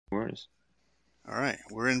worries. All right,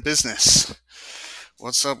 we're in business.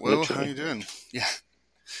 What's up, Will? How you Literally. doing? Yeah,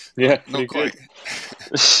 Yeah, not pretty quite.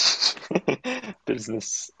 good.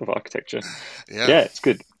 Business of architecture. Yeah. Yeah, it's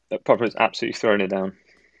good. Popper's absolutely throwing it down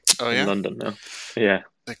Oh in yeah. London now. Yeah,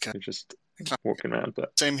 Okay. we're just walking around,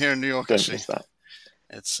 but Same here in New York, don't actually. miss that.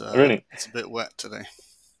 It's uh, Really? it's a bit wet today.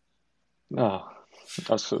 Oh,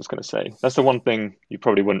 that's what I was going to say. That's the one thing you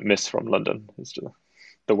probably wouldn't miss from London. Is just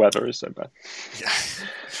the weather is so bad. Yeah.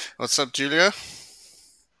 What's up, Julia?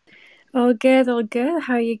 All good, all good.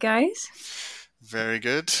 How are you guys? Very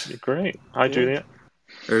good. You're great. Hi, Good. Julia.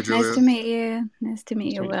 Hey, Nice Julia. to meet you. Nice to meet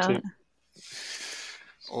Nice to you, meet you Will. too.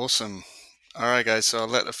 Awesome. All right, guys. So I'll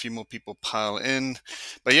let a few more people pile in,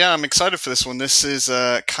 but yeah, I'm excited for this one. This is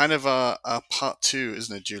kind of a part two,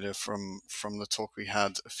 isn't it, Julia? From the talk we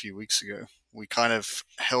had a few weeks ago, we kind of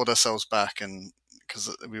held ourselves back and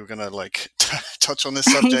because we were gonna like touch on this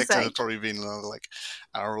subject, and it's Exactly. probably been another like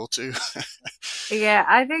hour or two. Yeah,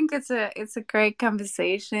 I think it's a great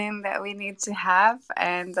conversation that we need to have,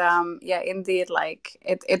 and yeah, indeed, like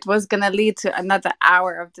it was gonna lead to another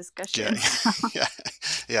hour of Yeah, discussion. yeah,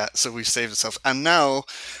 yeah. So we've saved ourselves, and now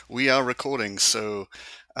we are recording. So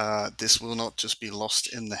this will not just be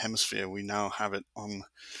lost in the hemisphere. We now have it on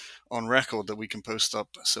record that we can post up,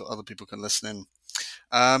 so other people can listen in.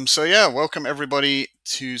 So yeah, welcome everybody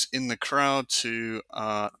who's in the crowd to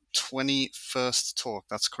our 21st talk.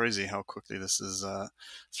 That's crazy how quickly this has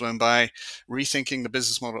flown by. Rethinking the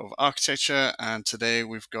business model of architecture, and today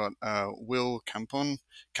we've got Will Campion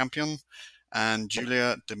and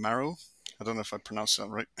Julia DeMaro. I don't know if I pronounced that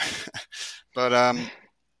right, but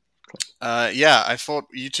yeah, I thought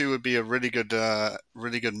you two would be a really good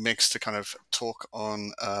mix to kind of talk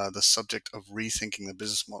on the subject of rethinking the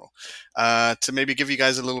business model. To maybe give you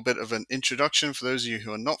guys a little bit of an introduction for those of you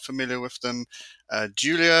who are not familiar with them,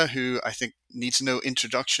 Julia, who I think needs no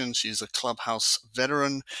introduction, she's a Clubhouse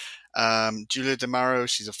veteran. Julia DeMaro,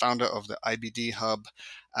 she's a founder of the IBD Hub.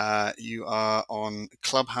 You are on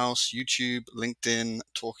Clubhouse, YouTube, LinkedIn,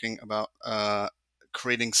 talking about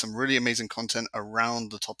creating some really amazing content around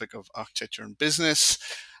the topic of architecture and business.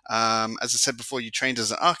 As I said before, you trained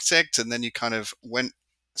as an architect and then you kind of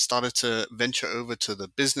started to venture over to the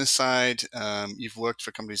business side. You've worked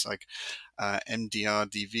for companies like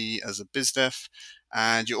MDRDV as a biz dev,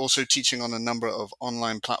 and you're also teaching on a number of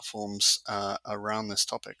online platforms around this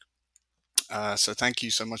topic. So thank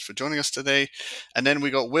you so much for joining us today. And then we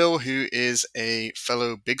got Will, who is a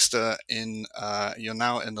fellow Bigster you're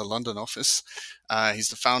now in the London office. He's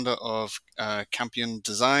the founder of Campion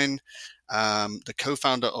Design, the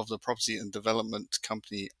co-founder of the property and development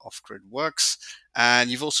company Off Grid Works. And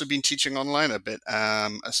you've also been teaching online a bit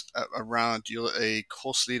around, you're a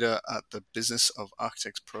course leader at the Business of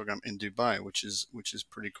Architects program in Dubai, which is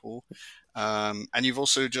pretty cool. And you've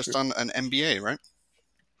also just done an MBA, right?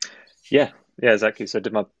 Yeah, yeah, exactly. So I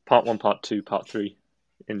did my part one, part two, part three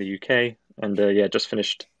in the UK, and yeah, just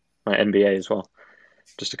finished my MBA as well,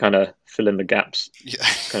 just to kind of fill in the gaps. Yeah.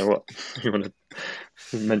 It's kind of what you want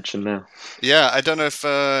to mention now. Yeah, I don't know if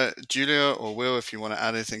Julia or Will, if you want to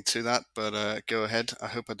add anything to that, but go ahead. I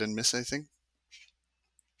hope I didn't miss anything.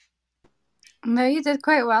 No, you did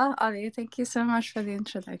quite well, Ollie. Thank you so much for the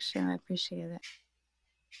introduction. I appreciate it.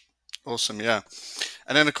 Awesome, yeah.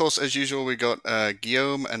 And then, of course, as usual, we got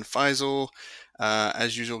Guillaume and Faisal.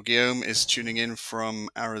 As usual, Guillaume is tuning in from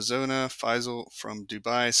Arizona, Faisal from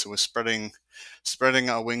Dubai. So we're spreading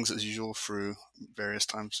our wings as usual through various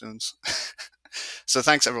time zones. So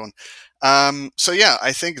thanks, everyone. So yeah,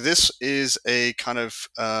 I think this is a kind of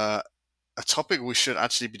a topic we should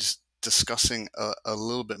actually be discussing a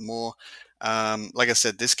little bit more. Like I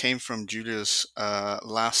said, this came from Julia's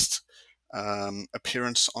last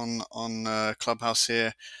appearance on Clubhouse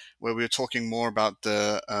here, where we were talking more about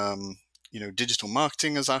the digital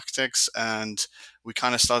marketing as architects, and we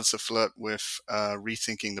kind of started to flirt with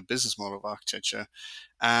rethinking the business model of architecture.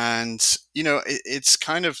 And it's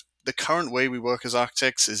kind of the current way we work as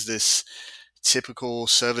architects is this typical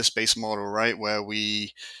service-based model, right? Where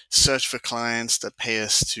we search for clients that pay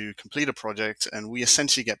us to complete a project, and we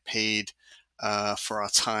essentially get paid for our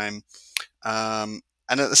time.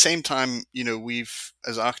 And at the same time,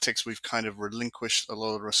 as architects, we've kind of relinquished a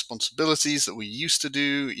lot of responsibilities that we used to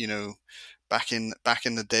do, back in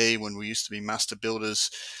the day when we used to be master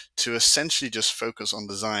builders, to essentially just focus on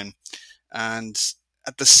design. And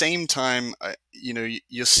at the same time,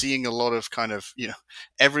 you're seeing a lot of kind of,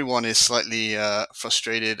 everyone is slightly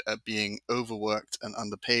frustrated at being overworked and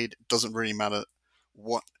underpaid. It doesn't really matter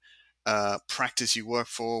what practice you work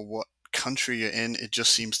for, what country you're in. It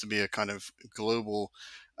just seems to be a kind of global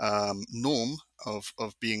norm of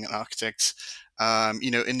being an architect.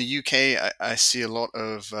 In the UK, I see a lot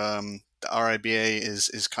of the RIBA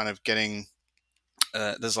is kind of getting.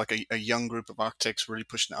 There's like a young group of architects really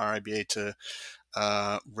pushing the RIBA to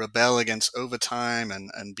rebel against overtime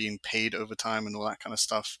and being paid overtime and all that kind of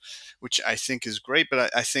stuff, which I think is great.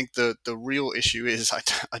 But I think the real issue is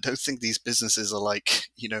I don't think these businesses are like,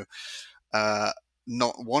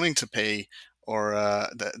 not wanting to pay or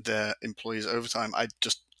the employees overtime.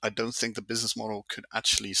 I don't think the business model could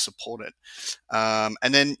actually support it.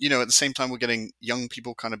 And then, at the same time, we're getting young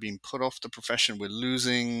people kind of being put off the profession. We're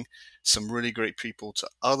losing some really great people to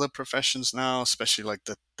other professions now, especially like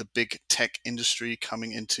the big tech industry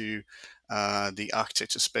coming into the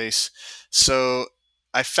architecture space. So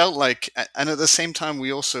I felt like, and at the same time,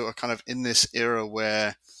 we also are kind of in this era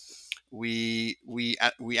where we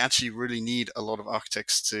actually really need a lot of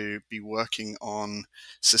architects to be working on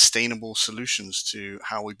sustainable solutions to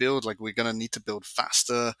how we build. Like, we're going to need to build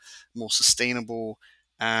faster, more sustainable,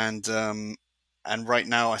 and right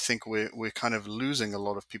now I think we're kind of losing a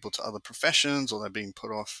lot of people to other professions, or they're being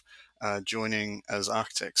put off joining as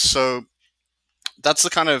architects. So that's the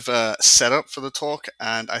kind of setup for the talk,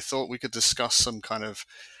 and I thought we could discuss some kind of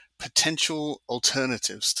potential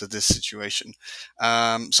alternatives to this situation.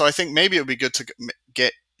 So I think maybe it would be good to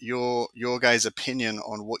get your guys' opinion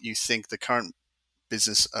on what you think the current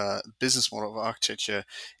business model of architecture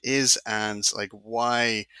is, and like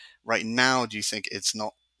why right now do you think it's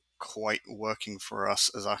not quite working for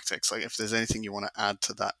us as architects? Like, if there's anything you want to add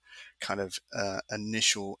to that kind of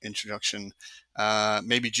initial introduction,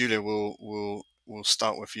 maybe Julia, we'll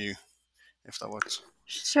start with you, if that works.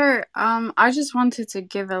 Sure. I just wanted to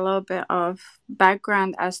give a little bit of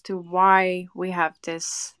background as to why we have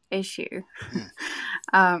this issue,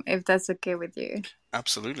 if that's okay with you.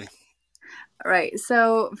 Absolutely. Right.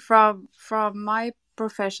 So from my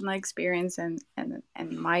professional experience and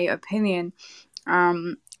my opinion,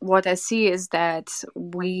 what I see is that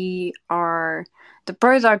we are the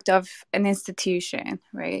product of an institution,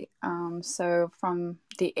 right? So from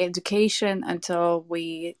the education until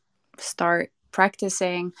we start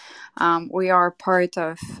practicing, we are part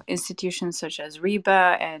of institutions such as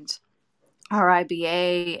RIBA and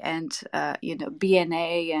RIBA and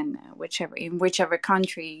BNA, and whichever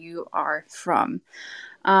country you are from,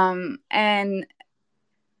 and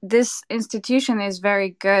this institution is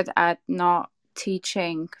very good at not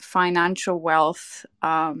teaching financial wealth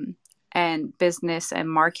and business and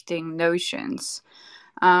marketing notions.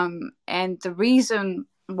 And the reason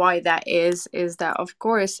why that is that, of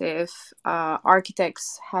course, if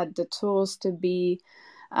architects had the tools to be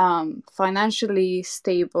financially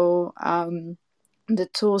stable, the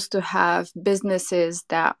tools to have businesses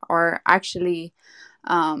that are actually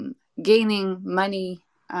gaining money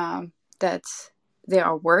that they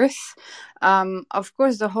are worth, of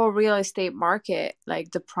course, the whole real estate market,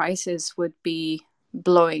 like the prices would be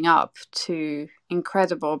blowing up to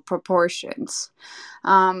incredible proportions.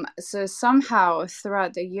 So somehow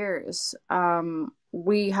throughout the years,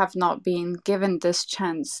 we have not been given this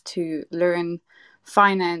chance to learn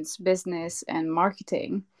finance, business, and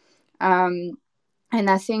marketing. And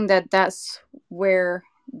I think that that's where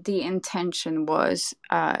the intention was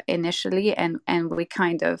initially, and we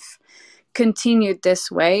kind of continued this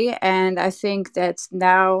way. And I think that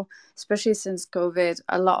now, especially since COVID,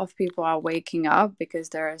 a lot of people are waking up, because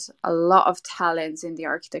there's a lot of talents in the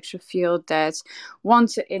architecture field that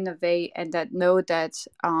want to innovate and that know that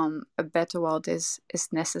a better world is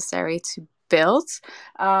necessary to build,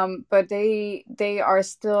 but they are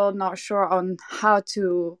still not sure on how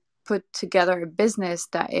to put together a business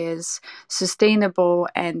that is sustainable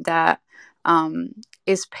and that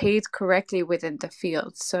is paid correctly within the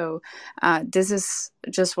field. So this is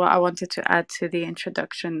just what I wanted to add to the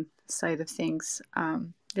introduction side of things.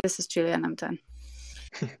 This is Julia, and I'm done.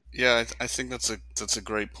 Yeah, I think that's a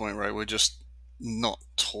great point, right? We're just not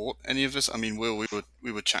taught any of this. I mean, Will,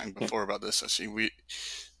 we were chatting before about this. Actually,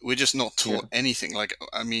 we're just not taught anything. Like,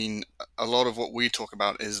 I mean, a lot of what we talk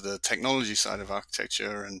about is the technology side of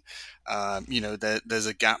architecture, and there's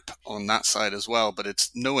a gap on that side as well. But it's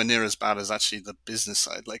nowhere near as bad as actually the business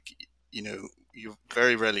side. Like, you're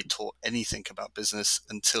very rarely taught anything about business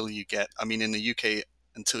until you get. I mean, in the UK,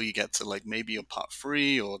 until you get to like maybe your part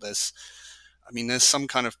 3, or there's some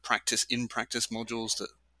kind of practice modules that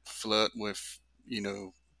flirt with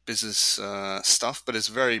business stuff, but it's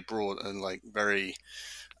very broad and like very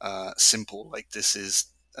simple. Like, this is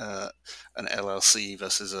an LLC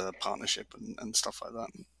versus a partnership and stuff like that.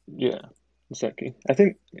 Yeah, exactly. I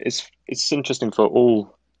think it's interesting for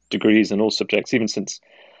all degrees and all subjects, even since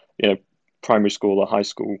primary school or high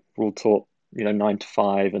school, we're all taught 9 to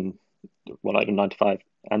 5 and not even 9 to 5,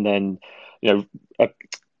 and then you know,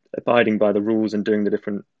 abiding by the rules and doing the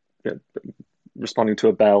different, you know, responding to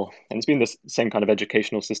a bell. And it's been the same kind of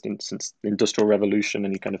educational system since the Industrial Revolution,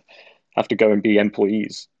 and you kind of have to go and be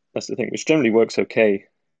employees. That's the thing, which generally works okay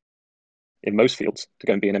in most fields to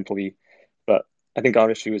go and be an employee. But I think our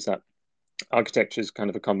issue is that architecture is kind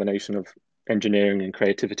of a combination of engineering and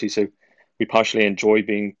creativity. So we partially enjoy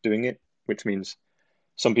doing it, which means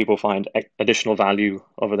some people find additional value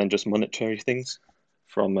other than just monetary things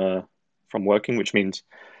from working, which means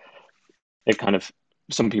it kind of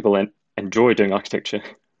some people enjoy doing architecture,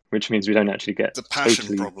 which means we don't actually get The passion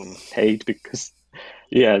totally problem. paid because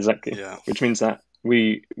yeah, exactly. Yeah. Which means that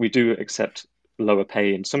we do accept lower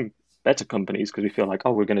pay in some better companies because we feel like,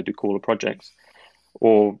 oh, we're going to do cooler projects.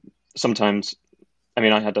 Or sometimes, I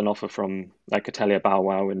mean, I had an offer from like Atelier Bow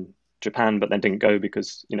Wow in Japan, but then didn't go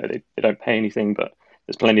because, you know, they don't pay anything. But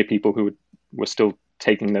there's plenty of people who were still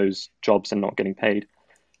taking those jobs and not getting paid,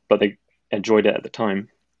 but they enjoyed it at the time.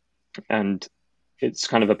 And it's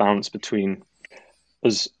kind of a balance between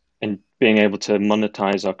us and being able to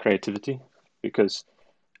monetize our creativity because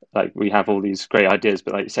like we have all these great ideas,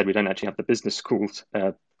 but like you said, we don't actually have the business schools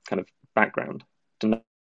kind of background to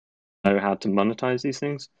know how to monetize these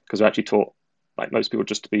things because we're actually taught, like most people,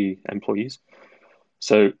 just to be employees.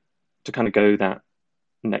 So to kind of go that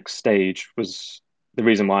next stage was the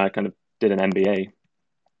reason why I kind of did an MBA.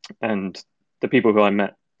 And the people who I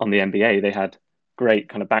met on the MBA, they had great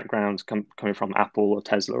kind of backgrounds coming from Apple or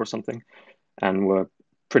Tesla or something, and were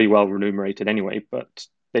pretty well remunerated anyway. But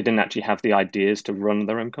they didn't actually have the ideas to run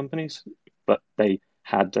their own companies, but they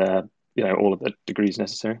had you know, all of the degrees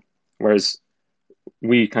necessary. Whereas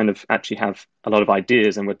we kind of actually have a lot of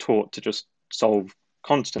ideas, and we're taught to just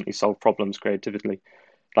constantly solve problems creatively,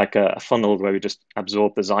 like a funnel where we just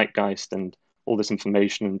absorb the zeitgeist and all this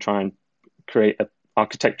information and try and create an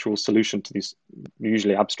architectural solution to these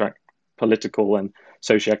usually abstract political and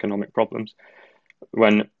socioeconomic problems.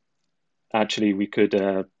 When actually we could,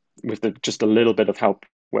 with just a little bit of help,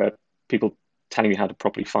 where people telling you how to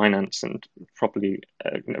properly finance and properly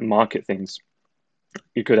market things,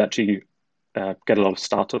 you could actually get a lot of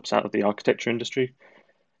startups out of the architecture industry,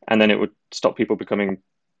 and then it would stop people becoming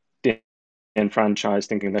enfranchised,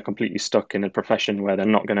 thinking they're completely stuck in a profession where they're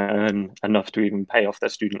not going to earn enough to even pay off their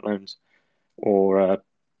student loans or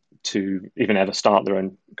to even ever start their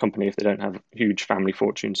own company if they don't have huge family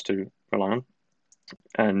fortunes to rely on.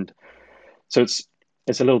 And so it's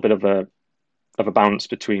a little bit of a balance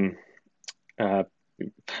between the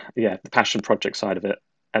passion project side of it,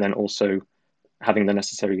 and then also having the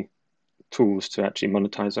necessary tools to actually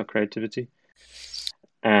monetize our creativity.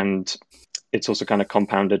 And it's also kind of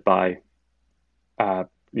compounded by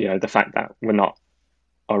you know, the fact that we're not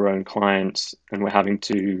our own clients and we're having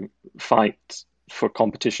to fight for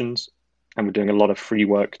competitions, and we're doing a lot of free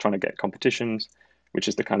work trying to get competitions, which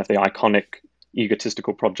is the kind of the iconic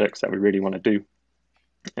egotistical projects that we really want to do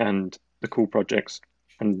and the cool projects,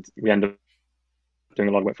 and we end up doing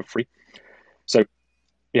a lot of work for free. So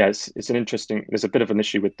yeah, it's an interesting, there's a bit of an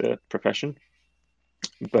issue with the profession,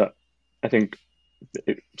 but I think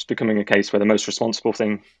it's becoming a case where the most responsible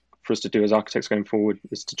thing for us to do as architects going forward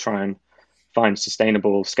is to try and find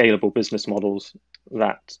sustainable, scalable business models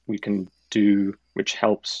that we can do, which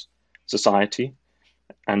helps society,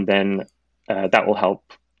 and then that will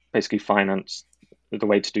help basically finance the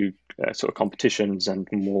way to do sort of competitions and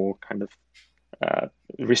more kind of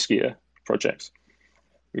riskier projects,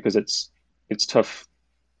 because it's tough.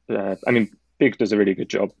 I mean, Big does a really good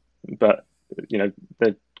job, but you know,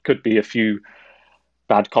 there could be a few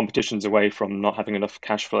bad competitions away from not having enough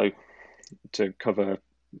cash flow to cover,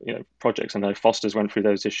 you know, projects. I know Foster's went through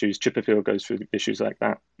those issues. Chipperfield goes through issues like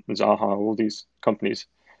that. Zaha, all these companies,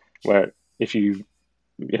 where if you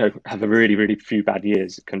know, have a really few bad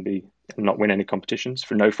years, it can be not win any competitions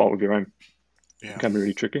for no fault of your own. Yeah. It can be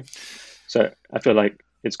really tricky. So I feel like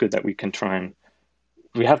it's good that we can try and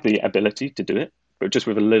we have the ability to do it, but just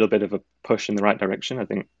with a little bit of a push in the right direction, I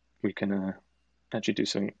think we can actually do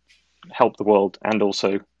something, help the world, and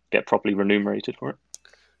also get properly remunerated for it.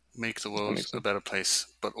 Make the world a better place,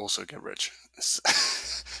 but also get rich.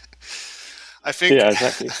 I think. Yeah,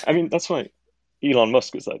 exactly. I mean, that's why Elon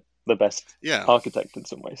Musk is like the best architect in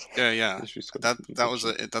some ways. Yeah.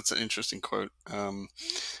 That's an interesting quote. And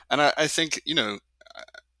I think, you know,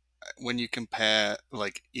 when you compare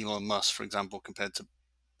like Elon Musk, for example, compared to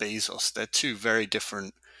Bezos, they're two very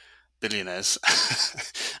different billionaires,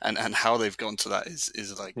 and how they've gotten to that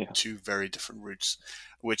is like two very different routes,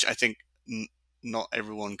 which I think not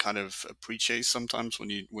everyone kind of appreciates sometimes when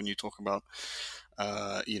you talk about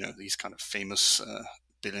you know, these kind of famous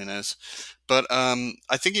billionaires. But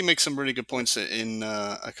I think he makes some really good points in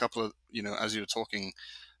a couple of, as you were talking.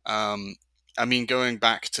 I mean, going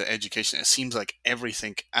back to education, it seems like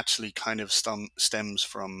everything actually kind of stems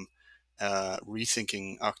from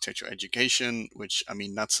rethinking architecture education, which, I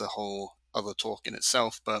mean, that's a whole other talk in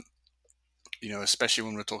itself. But, especially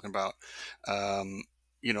when we're talking about, a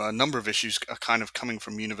number of issues are kind of coming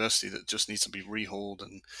from university that just needs to be rehauled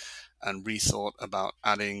and rethought about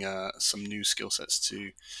adding some new skill sets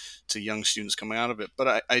to young students coming out of it.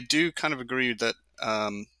 But I do kind of agree that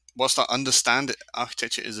whilst I understand it,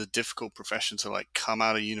 architecture is a difficult profession to like come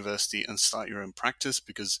out of university and start your own practice,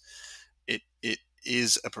 because it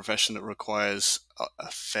is a profession that requires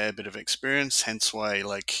a fair bit of experience. Hence why,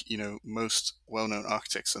 like, most well-known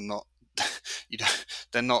architects are not,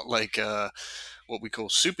 they're not like what we call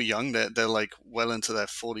super young. They're like well into their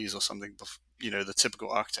 40s or something. The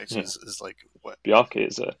typical architect is like what? Bjarke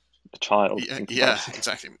is a child. Yeah,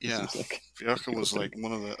 exactly. Yeah, like Bjarke was like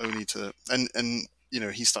one of the only to, and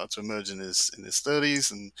he started to emerge in his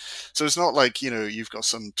 30s, and so it's not like you've got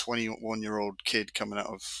some 21-year-old kid coming out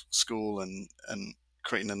of school and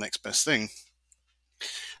creating the next best thing.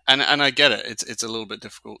 And I get it. It's a little bit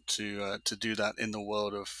difficult to do that in the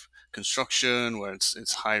world of construction, where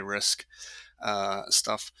it's high risk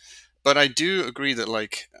stuff. But I do agree that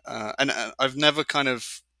and I've never kind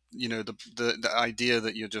of the idea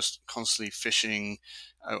that you're just constantly fishing.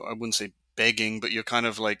 I wouldn't say begging, but you're kind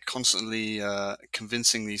of like constantly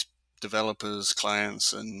convincing these developers,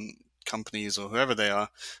 clients, and companies, or whoever they are,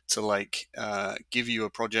 to give you a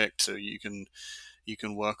project so you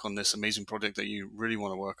can work on this amazing project that you really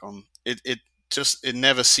want to work on. It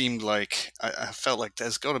never seemed like I felt like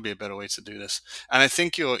there's got to be a better way to do this. And I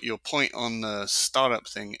think your point on the startup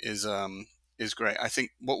thing is great. I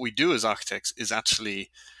think what we do as architects is actually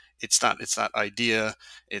it's that idea,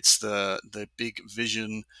 it's the big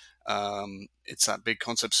vision, it's that big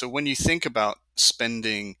concept. So when you think about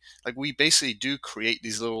spending, like, we basically do create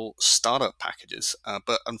these little startup packages,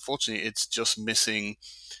 but unfortunately it's just missing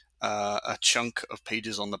a chunk of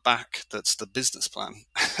pages on the back that's the business plan.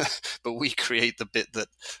 But we create the bit that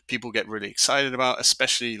people get really excited about,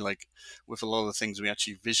 especially like with a lot of the things we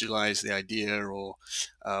actually visualize the idea or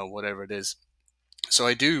whatever it is. So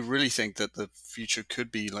I do really think that the future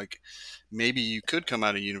could be like, maybe you could come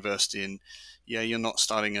out of university and you're not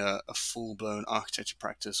starting a full-blown architecture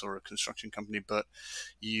practice or a construction company, but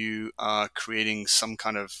you are creating some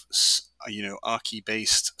kind of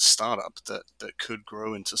archi-based startup that could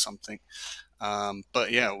grow into something.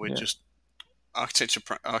 But just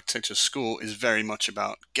architecture school is very much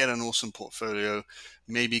about get an awesome portfolio,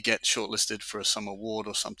 maybe get shortlisted for some award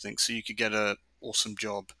or something, so you could get a awesome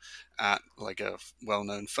job at like a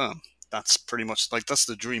well-known firm. That's pretty much that's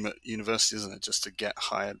the dream at university, isn't it? Just to get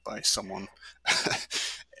hired by someone.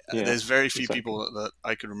 There's very few people that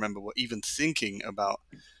I could remember were even thinking about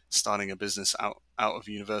starting a business out of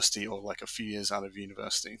university, or like a few years out of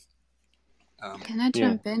university. Can I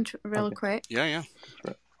jump in real quick? Yeah.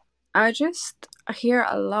 I just hear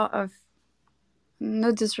a lot of,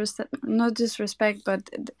 no disrespect, but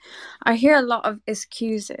I hear a lot of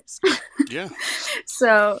excuses. Yeah.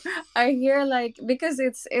 So I hear because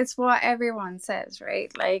it's what everyone says,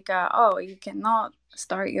 right? You cannot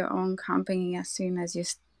start your own company as soon as you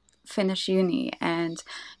finish uni, and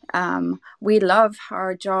we love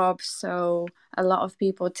our jobs, so a lot of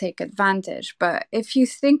people take advantage. But if you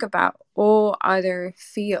think about all other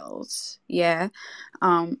fields,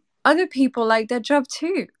 other people like their job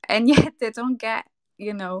too, and yet they don't get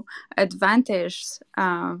advantage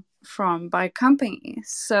by companies.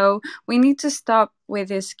 So we need to stop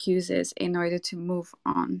with excuses in order to move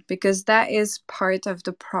on, because that is part of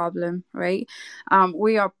the problem, right?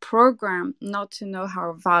 We are programmed not to know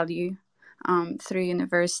our value through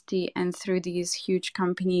university and through these huge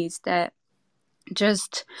companies that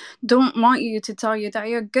just don't want you to tell you that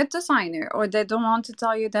you're a good designer, or they don't want to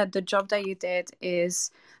tell you that the job that you did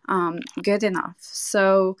is good enough.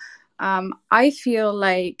 So I feel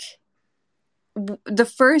like the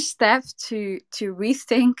first step to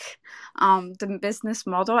rethink the business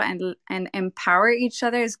model and empower each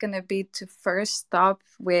other is going to be to first stop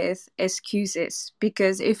with excuses.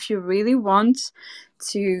 Because if you really want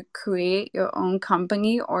to create your own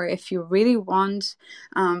company, or if you really want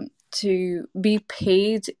to be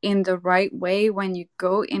paid in the right way when you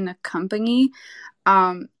go in a company,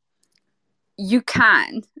 you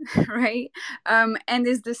can, right? And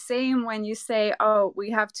it's the same when you say, oh,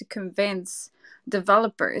 we have to convince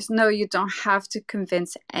developers. No, you don't have to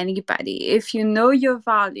convince anybody. If you know your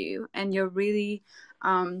value and you're really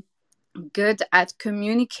good at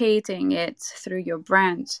communicating it through your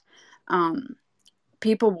brand,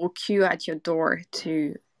 people will queue at your door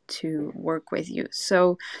to work with you.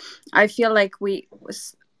 So I feel like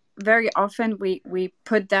very often we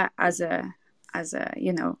put that as a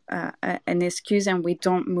an excuse, and we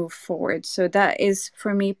don't move forward. So that is,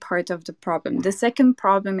 for me, part of the problem. The second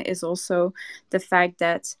problem is also the fact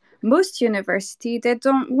that most university, they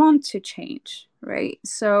don't want to change, right?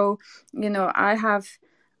 So I have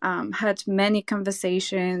had many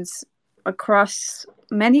conversations across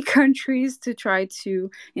many countries to try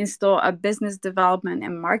to install a business development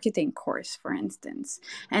and marketing course, for instance.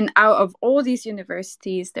 And out of all these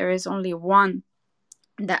universities, there is only one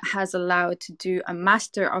that has allowed to do a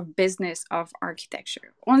Master of Business of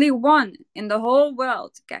Architecture. Only one in the whole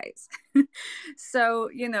world, guys. So,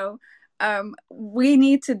 we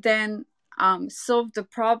need to then solve the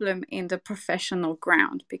problem in the professional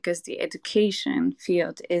ground, because the education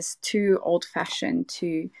field is too old-fashioned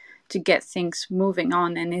to get things moving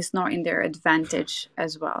on, and is not in their advantage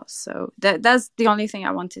as well. So that's the only thing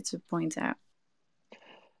I wanted to point out.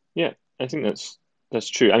 Yeah, I think that's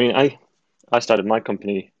true. I mean, I started my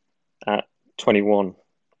company at 21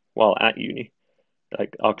 while at uni,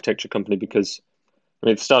 like architecture company, because I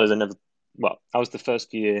mean, for starters, I was the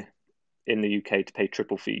first year in the UK to pay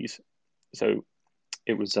triple fees. So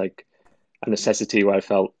it was like a necessity where I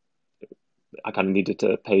felt I kind of needed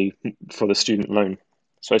to pay for the student loan.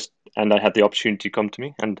 So I had the opportunity to come to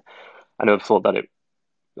me, and I never thought that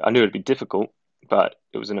I knew it'd be difficult, but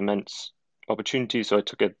it was an immense opportunity. So I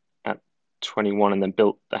took it at 21 and then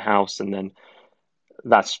built the house, and then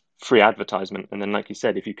that's free advertisement. And then, like you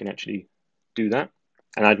said, if you can actually do that,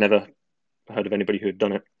 and I'd never heard of anybody who had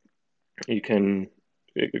done it, it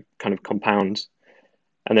kind of compounds.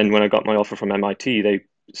 And then when I got my offer from MIT, they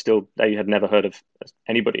had never heard of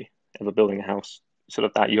anybody ever building a house sort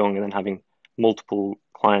of that young, and then having multiple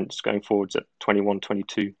clients going forwards at 21,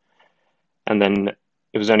 22. And then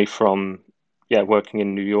it was only from working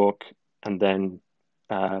in New York, and then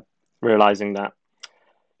realizing that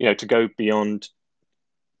to go beyond,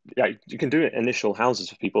 you can do it initial houses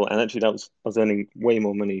for people, and actually I was earning way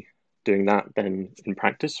more money doing that than in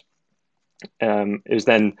practice. It was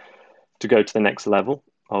then to go to the next level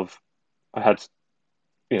of, I had,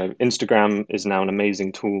 Instagram is now an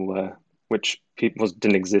amazing tool, which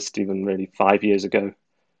didn't exist even really 5 years ago.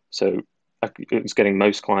 So it was getting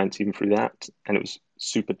most clients even through that, and it was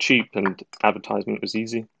super cheap, and advertisement was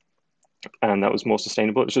easy, and that was more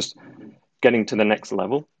sustainable. It was just getting to the next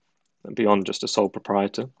level beyond just a sole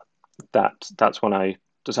proprietor. That's when I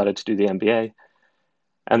decided to do the MBA,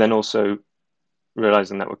 and then also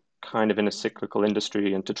realizing that we're kind of in a cyclical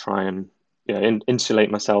industry, and to try and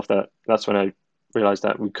insulate myself, that's when I realized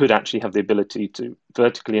that we could actually have the ability to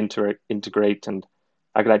vertically integrate, and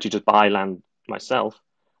I could actually just buy land myself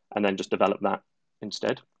and then just develop that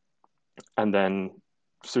instead. And then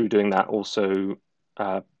through doing that, also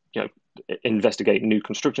investigate new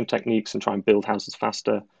construction techniques and try and build houses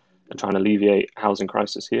faster, and try and alleviate housing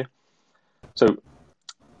crisis here. So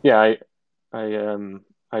yeah, I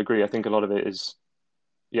agree. I think a lot of it is,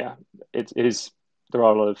 it is, there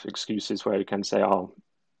are a lot of excuses where you can say, oh,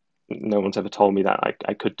 no one's ever told me that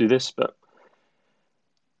I could do this. But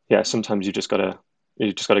yeah, sometimes you just gotta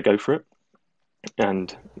go for it.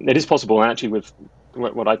 And it is possible. And actually, with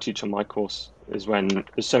what I teach on my course, is when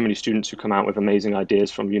there's so many students who come out with amazing ideas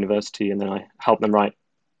from university, and then I help them write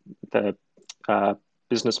their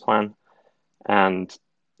business plan, and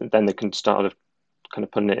then they can start kind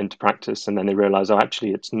of putting it into practice, and then they realize, oh,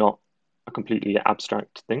 actually, it's not a completely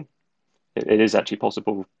abstract thing. It is actually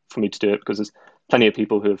possible for me to do it, because there's plenty of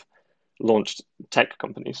people who have launched tech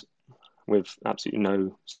companies with absolutely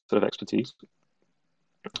no sort of expertise.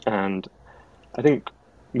 And I think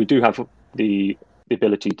we do have the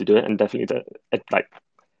ability to do it, and definitely like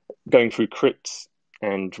going through crits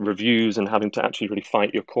and reviews and having to actually really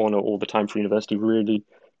fight your corner all the time for university really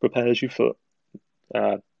prepares you for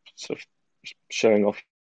sort of showing off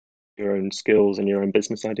your own skills and your own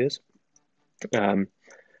business ideas.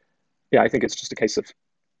 I think it's just a case of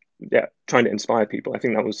trying to inspire people. I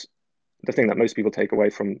think that was the thing that most people take away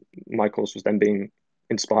from my course, was them being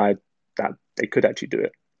inspired that they could actually do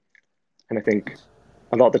it. And I think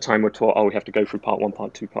a lot of the time we're taught, oh, we have to go through part 1,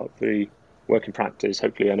 part 2, part 3, work in practice,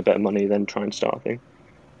 hopefully earn a bit of money, then try and start a thing.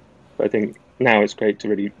 But I think now it's great to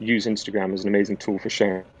really use Instagram as an amazing tool for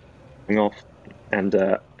sharing off and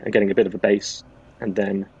getting a bit of a base, and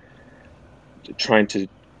then trying to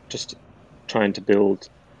build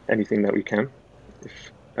anything that we can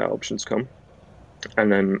if options come,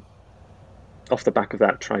 and then off the back of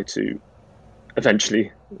that try to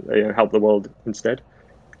eventually help the world instead.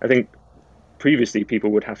 I think previously people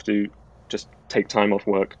would have to just take time off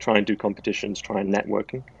work, try and do competitions, try and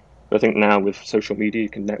networking. But I think now with social media, you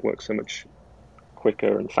can network so much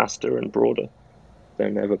quicker and faster and broader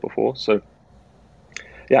than ever before. So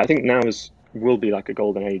yeah, I think now will be like a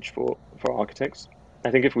golden age for architects.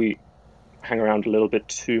 I think if we hang around a little bit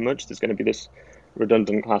too much, there's going to be this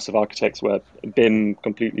redundant class of architects where BIM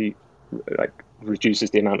completely like reduces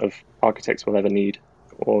the amount of architects we'll ever need,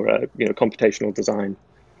 or computational design.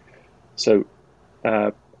 So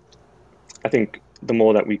I think the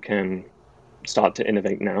more that we can start to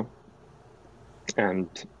innovate now and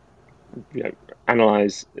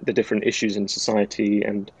analyze the different issues in society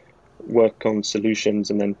and work on solutions,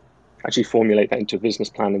 and then actually formulate that into a business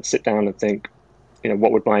plan and sit down and think,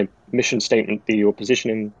 what would my mission statement be or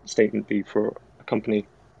positioning statement be for a company?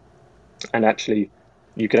 And actually,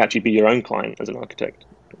 you could actually be your own client as an architect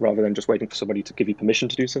rather than just waiting for somebody to give you permission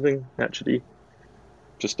to do something, actually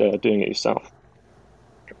just doing it yourself.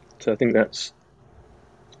 So I think that's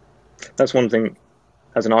one thing.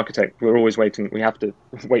 As an architect, we're always waiting. We have to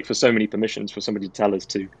wait for so many permissions for somebody to tell us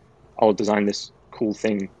I'll design this cool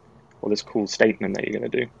thing or this cool statement that you're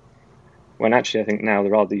going to do. When actually, I think now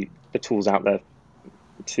there are the tools out there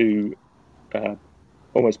to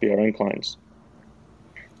almost be our own clients.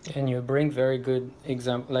 And you bring very good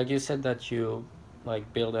example. Like you said that you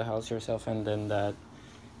like build a house yourself, and then that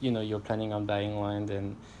you're planning on buying land,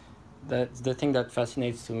 and that's the thing that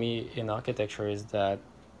fascinates to me in architecture is that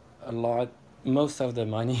most of the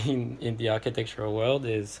money in the architectural world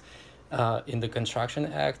is in the construction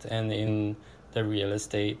act and in the real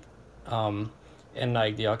estate, and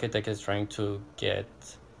like the architect is trying to get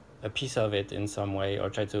a piece of it in some way, or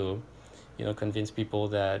try to convince people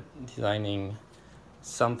that designing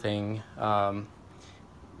something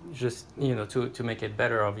just to make it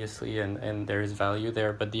better, obviously, and there is value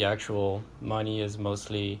there, but the actual money is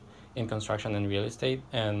mostly in construction and real estate,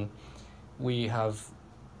 and we have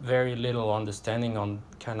very little understanding on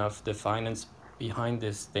kind of the finance behind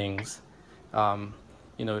these things.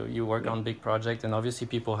 You work on big project, and obviously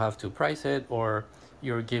people have to price it, or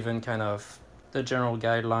you're given kind of the general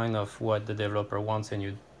guideline of what the developer wants, and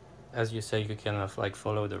you, as you say, you kind of like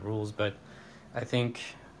follow the rules. But I think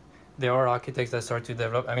there are architects that start to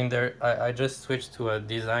develop. I mean, I just switched to a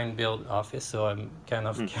design build office, so I'm kind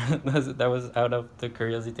of that was out of the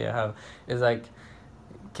curiosity I have. Is like,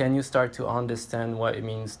 can you start to understand what it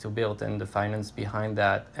means to build and the finance behind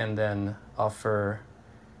that, and then offer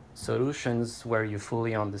solutions where you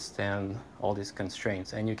fully understand all these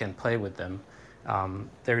constraints and you can play with them.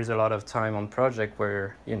 There is a lot of time on project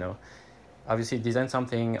where obviously design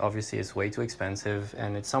something, obviously it's way too expensive,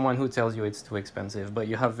 and it's someone who tells you it's too expensive, but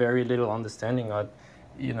you have very little understanding of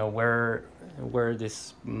where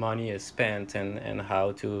this money is spent and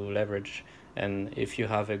how to leverage. And if you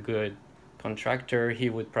have a good contractor, he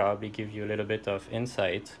would probably give you a little bit of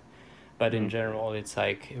insight, but in general it's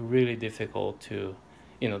like really difficult to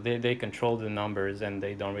they control the numbers and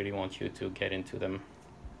they don't really want you to get into them.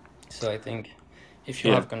 So I think if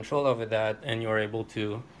you have control over that and you're able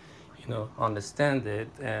to understand it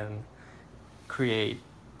and create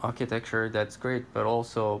architecture, that's great, but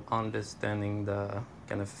also understanding the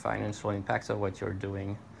kind of financial impacts of what you're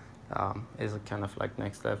doing is a kind of like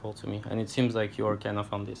next level to me. And it seems like you're kind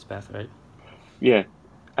of on this path, right? Yeah,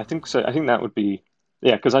 I think so. I think that would be,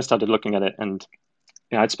 because I started looking at it, and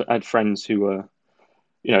I had friends who were,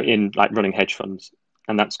 in like running hedge funds,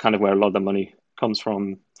 and that's kind of where a lot of the money comes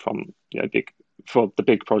from for the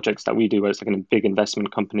big projects that we do, where it's like a big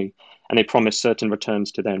investment company, and they promise certain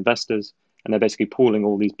returns to their investors, and they're basically pooling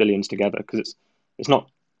all these billions together because it's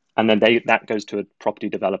not, and then that goes to a property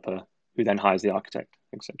developer who then hires the architect,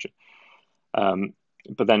 etc.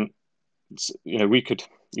 But then you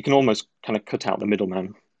can almost kind of cut out the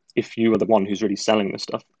middleman if you are the one who's really selling the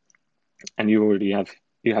stuff, and you already have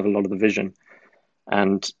a lot of the vision.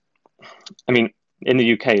 And I mean, in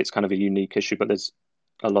the UK, it's kind of a unique issue, but there's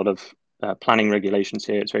a lot of planning regulations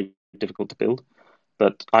here. It's very difficult to build.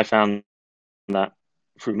 But I found that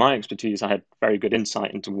through my expertise, I had very good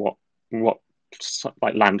insight into what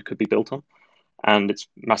like land could be built on, and it's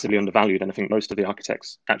massively undervalued. And I think most of the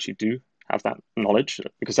architects actually do have that knowledge,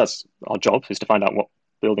 because that's our job, is to find out what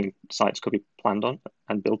building sites could be planned on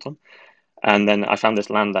and built on. And then I found this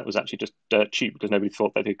land that was actually just dirt cheap because nobody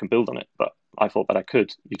thought that they could build on it. But I thought that I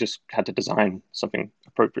could. You just had to design something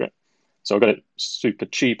appropriate. So I got it super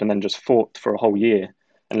cheap and then just fought for a whole year.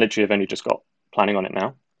 And literally I've only just got planning on it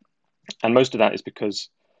now. And most of that is because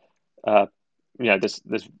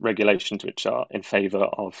there's regulations which are in favor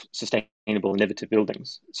of sustainable, innovative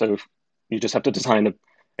buildings. So if you just have to design an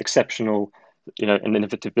exceptional, an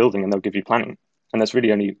innovative building, and they'll give you planning. And that's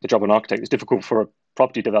really only the job of an architect. It's difficult for a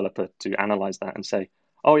property developer to analyze that and say,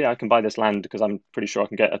 oh yeah, I can buy this land because I'm pretty sure I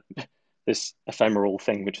can get this ephemeral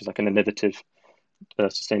thing, which is like an innovative,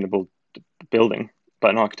 sustainable building.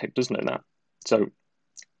 But an architect doesn't know that. So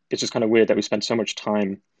it's just kind of weird that we spend so much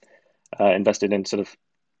time invested in sort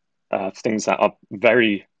of things that are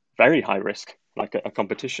very, very high risk, like a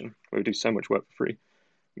competition where we do so much work for free,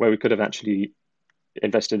 where we could have actually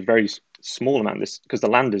invested a very small amount of this, because the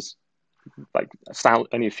land is like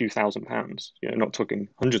only a few £1,000s, not talking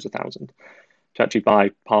hundreds of thousands, to actually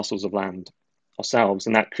buy parcels of land ourselves.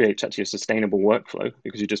 And that creates actually a sustainable workflow,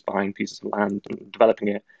 because you're just buying pieces of land and developing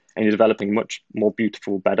it, and you're developing much more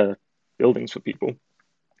beautiful, better buildings for people,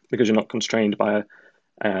 because you're not constrained by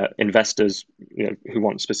investors who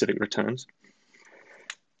want specific returns.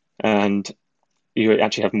 And you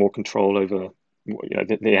actually have more control over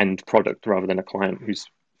the end product, rather than a client who's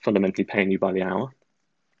fundamentally paying you by the hour.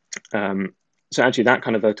 So actually that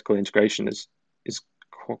kind of vertical integration is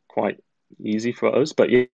quite easy for us, but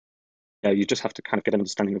you just have to kind of get an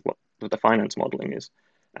understanding of what the finance modeling is.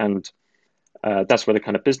 And that's where the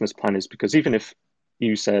kind of business plan is, because even if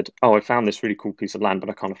you said, oh, I found this really cool piece of land, but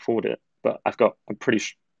I can't afford it, but I'm pretty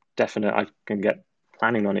definite I can get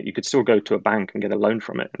planning on it, you could still go to a bank and get a loan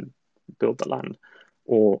from it and build the land.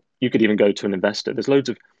 Or you could even go to an investor. There's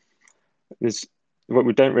what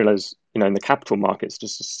we don't realize, in the capital markets,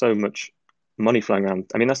 just so much money flowing around.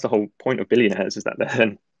 I mean, that's the whole point of billionaires, is that they're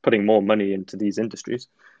then putting more money into these industries,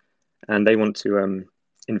 and they want to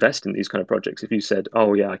invest in these kind of projects. If you said,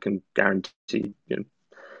 oh yeah, I can guarantee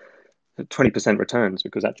 20% returns,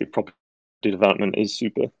 because actually property development is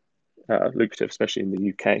super lucrative, especially in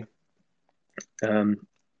the UK.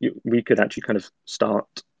 We could actually kind of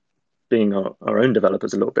start being our own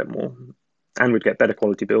developers a little bit more, and we'd get better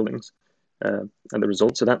quality buildings and the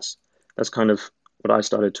results. So that's kind of what I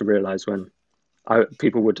started to realize when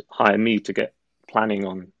people would hire me to get planning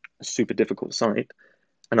on a super difficult site,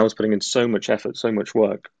 and I was putting in so much effort, so much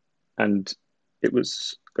work, and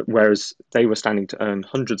whereas they were standing to earn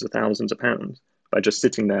hundreds of thousands of pounds by just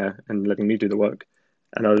sitting there and letting me do the work,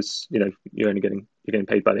 and I was, you're getting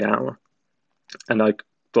paid by the hour. And I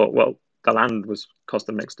thought, well, the land was cost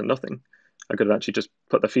them next to nothing. I could have actually just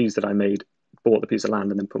put the fees that I made, bought the piece of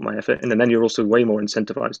land, and then put my effort in. And then you're also way more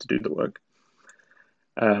incentivized to do the work.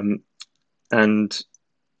 And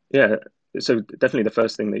yeah, so definitely the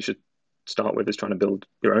first thing they should start with is trying to build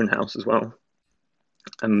your own house as well.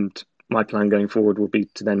 And my plan going forward will be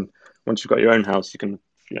to then, once you've got your own house, you can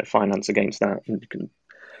finance against that, and you can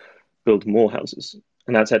build more houses.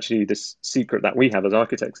 And that's actually this secret that we have as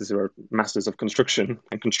architects, is we're masters of construction,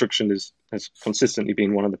 and construction has consistently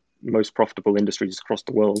been one of the most profitable industries across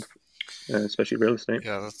the world, especially real estate.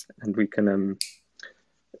 Yeah, and we can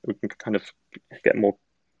kind of get more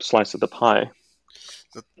slice of the pie.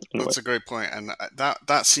 That's a great point, and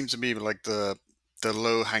that seems to me like the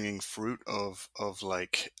low hanging fruit of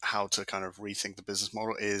like how to kind of rethink the business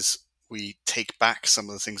model is we take back some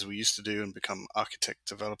of the things we used to do and become architect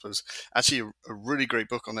developers. Actually, a really great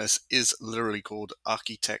book on this is literally called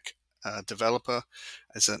Architect Developer.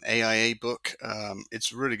 It's an AIA book.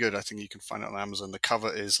 It's really good. I think you can find it on Amazon. The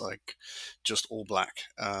cover is like just all black,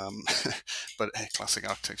 but a classic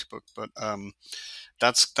architecture book. But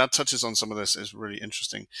that touches on some of this. Is really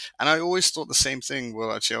interesting. And I always thought the same thing.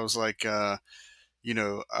 Well, actually, I was like,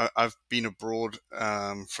 I've been abroad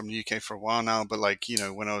from the UK for a while now, but like,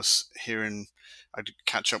 when I was hearing, I'd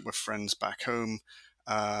catch up with friends back home,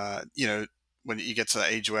 when you get to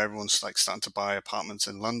that age where everyone's like starting to buy apartments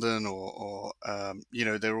in London or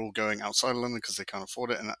they're all going outside of London because they can't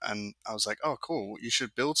afford it. And I was like, oh, cool. You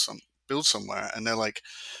should build somewhere. And they're like,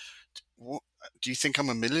 what? Do you think I'm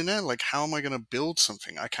a millionaire? Like, how am I going to build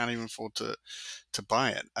something? I can't even afford to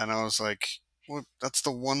buy it. And I was like, well, that's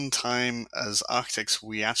the one time as architects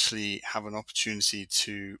we actually have an opportunity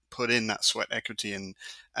to put in that sweat equity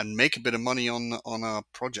and make a bit of money on our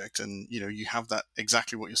project. And you have that,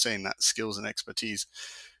 exactly what you're saying, that skills and expertise.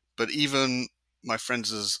 But even my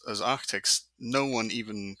friends as architects, no one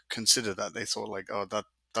even considered that. They thought like, oh,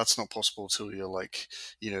 that's not possible till you're like,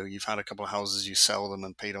 you've had a couple of houses, you sell them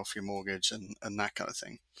and paid off your mortgage and that kind of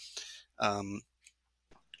thing.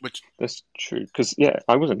 Which that's true, because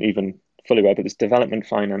I wasn't even fully aware, but there's development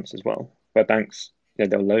finance as well, where banks,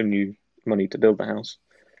 they'll loan you money to build the house.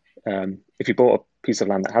 If you bought a piece of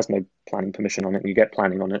land that has no planning permission on it, and you get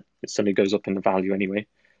planning on it, it suddenly goes up in the value anyway.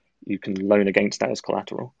 You can loan against that as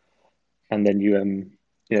collateral, and then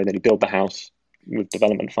then you build the house with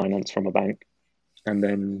development finance from a bank, and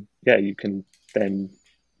then you can then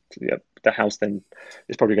the house then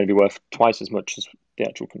is probably going to be worth twice as much as the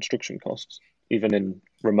actual construction costs, even in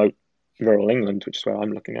remote rural England, which is where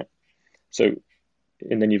I'm looking at. So,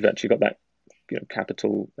 and then you've actually got that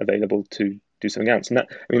capital available to do something else. And that,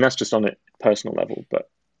 I mean, that's just on a personal level, but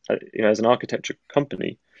as an architecture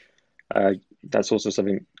company, that's also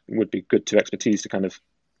something would be good to expertise to kind of,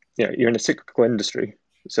 you're in a cyclical industry,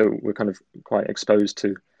 so we're kind of quite exposed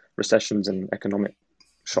to recessions and economic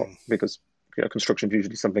shock because construction is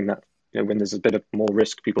usually something that when there's a bit of more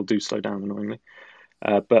risk, people do slow down annoyingly.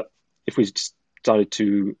 But if we started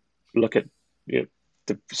to look at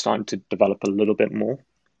starting to develop a little bit more,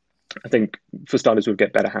 I think for starters we'd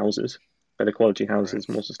get better houses, better quality houses,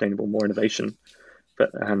 more sustainable, more innovation,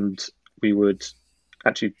 and we would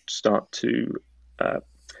actually start to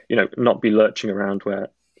not be lurching around where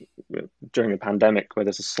during a pandemic where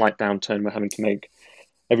there's a slight downturn, we're having to make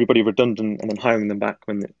everybody redundant and then hiring them back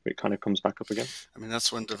when it kind of comes back up again. I mean,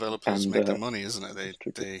 that's when developers make their money, isn't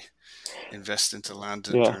it? They invest into land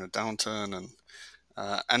during a downturn,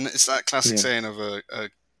 and it's that classic saying of a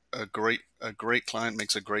great client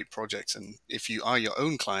makes a great project. And if you are your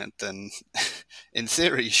own client, then in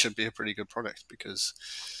theory you should be a pretty good product because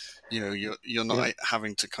you're not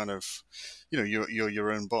having to kind of you're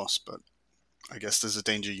your own boss. But I guess there's a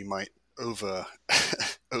danger you might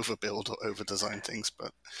overbuild or over design things.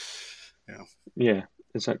 But yeah,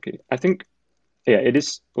 exactly. I think it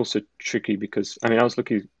is also tricky because I was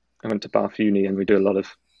lucky. I went to Bath Uni and we do a lot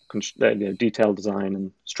of detail design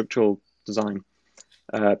and structural design.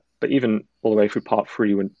 But even all the way through part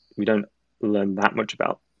 3, when we don't learn that much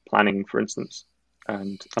about planning, for instance,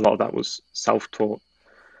 and a lot of that was self-taught.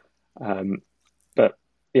 But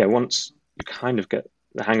once you kind of get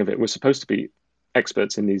the hang of it, we're supposed to be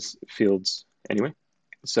experts in these fields anyway.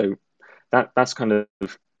 So that's kind of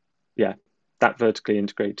that vertically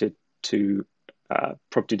integrated to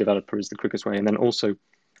property developer is the quickest way. And then also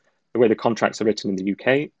the way the contracts are written in the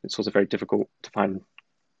UK, it's also very difficult to find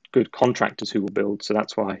good contractors who will build. So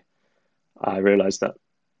that's why I realized that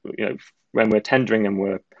when we're tendering and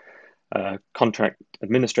we're contract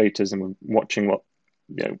administrators and we're watching what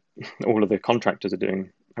all of the contractors are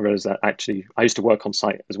doing, I realized that actually I used to work on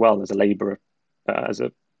site as well as a laborer as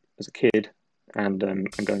a kid and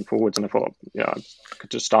going forwards, and I thought I could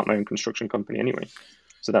just start my own construction company anyway.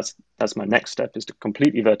 So that's my next step, is to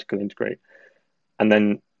completely vertically integrate, and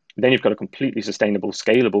then you've got a completely sustainable,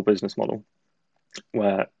 scalable business model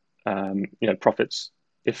where profits,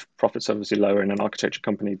 if profits are obviously lower in an architecture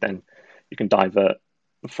company, then you can divert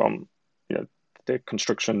from the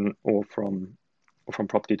construction or from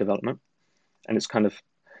property development, and it's kind of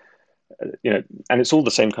and it's all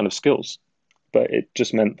the same kind of skills, but it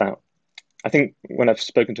just meant that I think when I've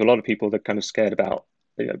spoken to a lot of people, they're kind of scared about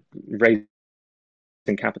raising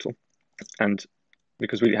capital, and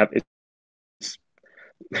because we have it's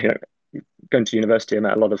going to university, I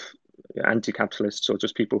met a lot of anti-capitalists or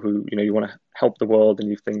just people who you want to help the world, and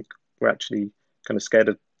you think we're actually kind of scared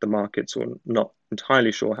of the markets or not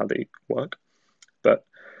entirely sure how they work, but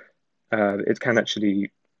it can actually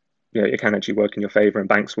work in your favor, and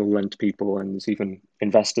banks will lend to people, and there's even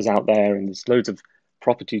investors out there, and there's loads of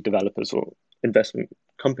property developers or investment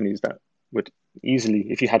companies that would easily,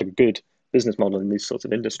 if you had a good business model in these sorts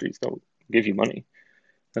of industries, they'll give you money.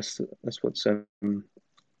 That's what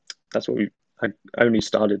I only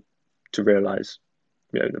started to realize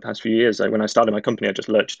the past few years. When I started my company, I just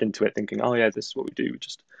lurched into it thinking, oh yeah, this is what we do, we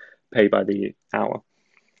just pay by the hour.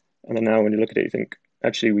 And then now when you look at it, you think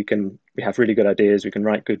actually we have really good ideas, we can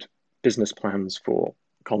write good business plans for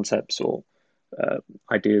concepts or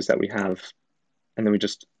ideas that we have, and then we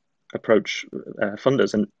just approach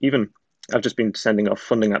funders. And even I've just been sending off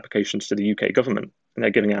funding applications to the UK government, and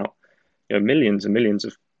they're giving out millions and millions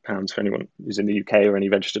of pounds for anyone who's in the UK or any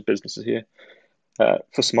registered businesses here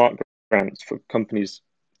for smart grants for companies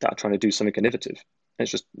that are trying to do something innovative. And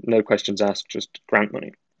it's just no questions asked, just grant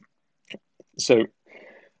money. So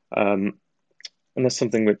and that's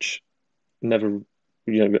something which never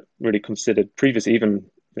really considered previously, even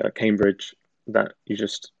at Cambridge, that you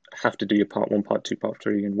just have to do your part 1, part 2, part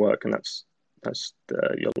 3 and work, and that's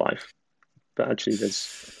your life. But actually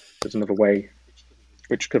there's another way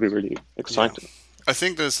which could be really exciting. I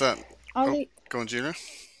think there's that. Ollie, go on, Gina.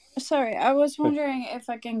 Sorry, I was wondering if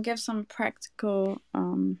I can give some practical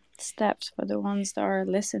steps for the ones that are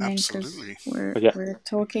listening, because we're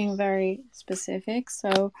talking very specific.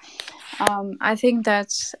 So I think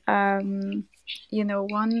that's one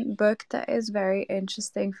book that is very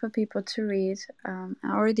interesting for people to read. I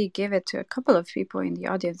already give it to a couple of people in the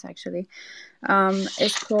audience actually.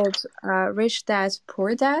 It's called Rich Dad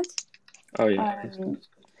Poor Dad. Oh yeah.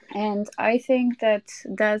 And I think that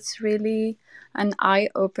that's really an eye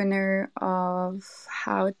opener of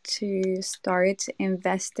how to start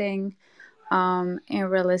investing in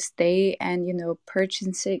real estate, and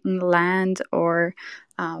purchasing land, or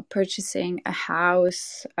purchasing a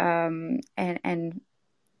house, and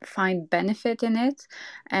find benefit in it.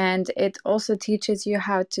 And it also teaches you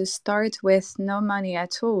how to start with no money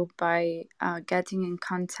at all, by getting in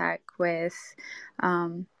contact with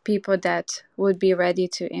people that would be ready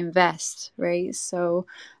to invest, right? So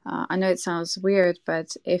I know it sounds weird,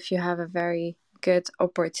 but if you have a very good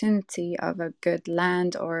opportunity of a good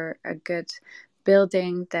land or a good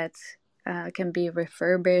building that can be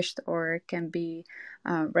refurbished or can be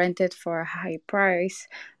rented for a high price,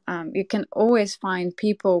 you can always find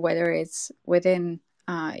people, whether it's within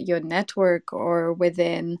your network or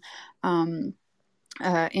within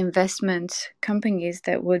investment companies,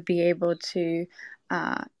 that would be able to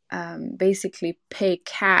uh, basically pay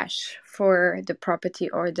cash for the property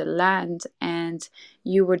or the land, and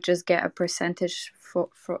you would just get a percentage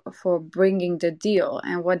for bringing the deal.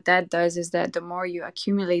 And what that does is that the more you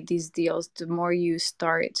accumulate these deals, the more you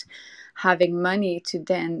start having money to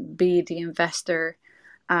then be the investor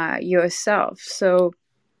yourself. So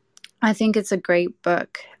I think it's a great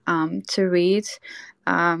book to read.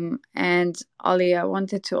 And Ollie, I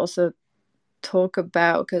wanted to also talk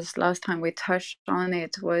about, because last time we touched on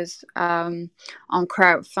it, was on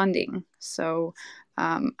crowdfunding. So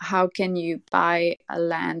how can you buy a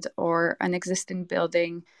land or an existing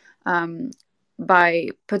building by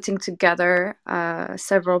putting together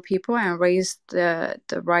several people and raise the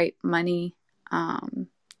right money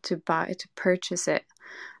to purchase it,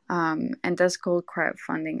 and that's called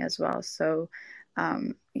crowdfunding as well. So,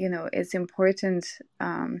 it's important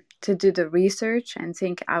to do the research and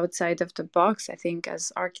think outside of the box. I think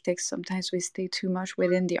as architects, sometimes we stay too much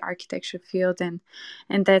within the architecture field, and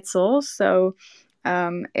that's all. So,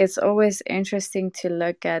 it's always interesting to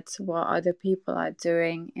look at what other people are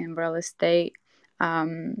doing in real estate.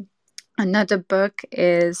 Another book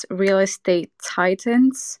is Real Estate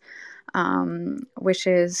Titans, which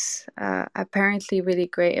is apparently really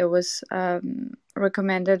great. It was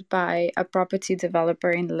recommended by a property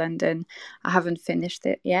developer in London. I haven't finished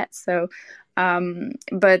it yet, so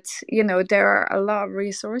but there are a lot of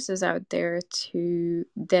resources out there to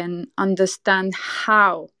then understand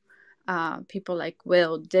how people like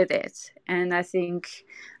Will did it. And I think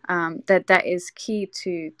that is key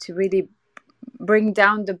to really bring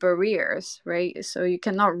down the barriers, right? So you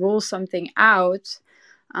cannot rule something out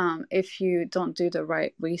if you don't do the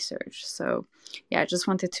right research. So, yeah, I just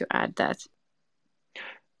wanted to add that.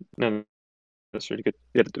 No, that's really good.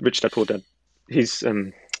 Yeah, the Rich Dad Poor Dad. He's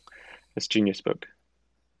this genius book.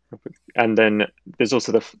 And then there's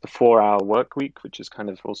also the 4 Hour Work Week, which is kind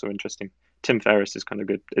of also interesting. Tim Ferriss is kind of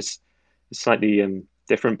good. It's slightly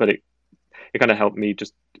different, but it kind of helped me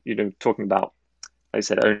just talking about, like I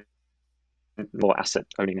said, more asset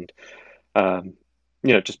owning and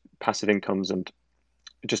just passive incomes and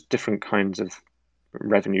just different kinds of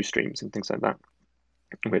revenue streams and things like that,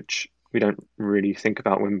 which we don't really think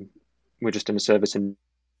about when we're just in a service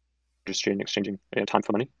industry and exchanging time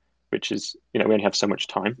for money, which is we only have so much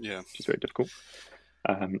time, which is very difficult.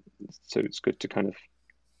 So it's good to kind of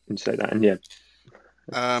say that.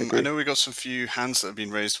 And I know we got some few hands that have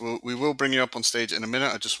been raised. We will bring you up on stage in a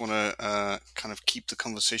minute. I just want to kind of keep the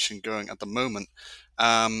conversation going at the moment.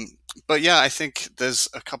 But yeah, I think there's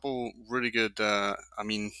a couple really good.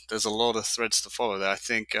 There's a lot of threads to follow there. I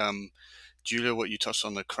think, Julia, what you touched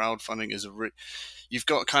on, the crowdfunding is you've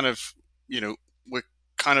got kind of, we're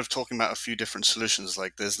kind of talking about a few different solutions.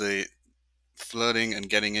 Like there's the flirting and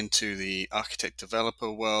getting into the architect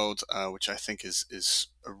developer world, which I think is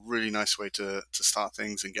a really nice way to start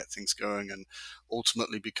things and get things going and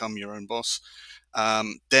ultimately become your own boss.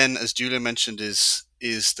 Then, as Julia mentioned, is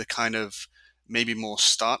the kind of maybe more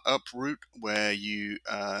startup route where you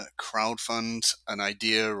crowdfund an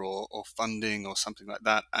idea or funding or something like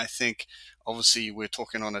that. I think obviously we're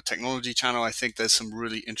talking on a technology channel. I think there's some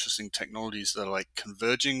really interesting technologies that are like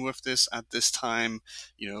converging with this at this time.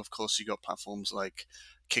 Of course, you got platforms like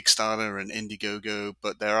Kickstarter and Indiegogo,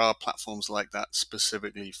 but there are platforms like that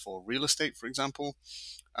specifically for real estate, for example.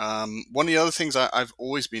 One of the other things I've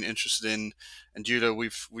always been interested in, and Julia,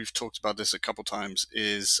 we've talked about this a couple times,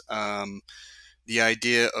 is the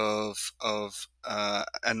idea of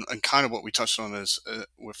and kind of what we touched on as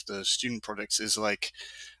with the student projects is like,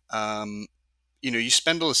 you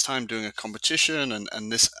spend all this time doing a competition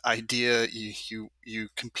and this idea, you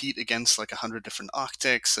compete against like 100 different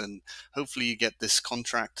architects, and hopefully you get this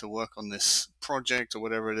contract to work on this project or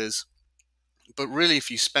whatever it is. But really, if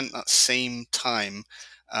you spent that same time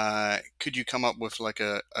could you come up with like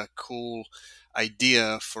a cool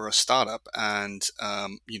idea for a startup and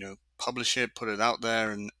publish it, put it out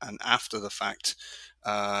there, and after the fact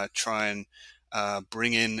try and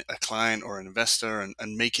bring in a client or an investor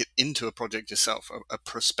and make it into a project yourself, a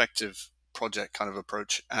prospective project kind of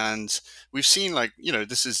approach. And we've seen, like,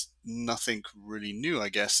 this is nothing really new, I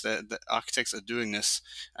guess. The architects are doing this.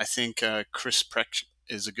 I think Chris Precht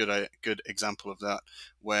is a good example of that,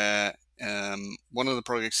 where one of the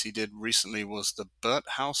projects he did recently was the Burt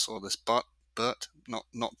House, or this Burt,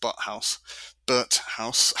 not Butt House, Burt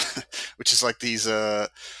House, which is like these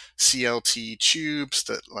CLT tubes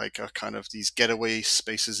that like are kind of these getaway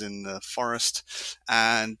spaces in the forest.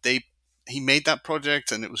 And he made that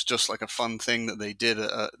project, and it was just like a fun thing that they did.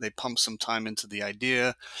 They pumped some time into the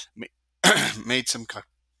idea, made some kind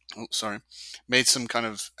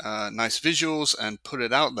of nice visuals and put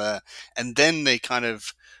it out there. And then they kind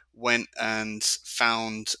of went and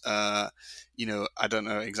found, I don't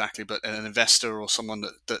know exactly, but an investor or someone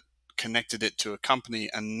that connected it to a company.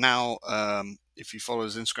 And now, if you follow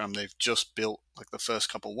his Instagram, they've just built like the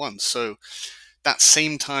first couple ones. So that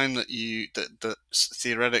same time that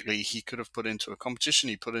theoretically he could have put into a competition,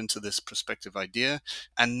 he put into this prospective idea,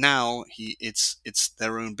 and now it's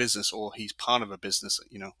their own business, or he's part of a business.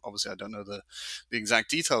 Obviously I don't know the exact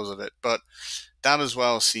details of it, but that as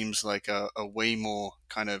well seems like a way more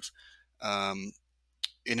kind of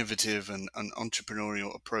innovative and an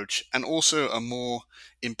entrepreneurial approach, and also a more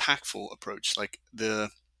impactful approach. Like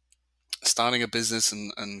starting a business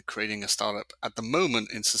and creating a startup at the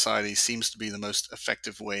moment in society seems to be the most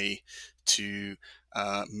effective way to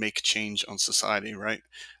make change on society, right?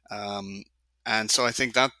 And so I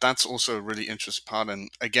think that's also a really interesting part.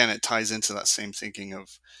 And again, it ties into that same thinking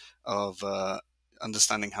of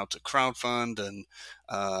understanding how to crowdfund and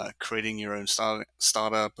creating your own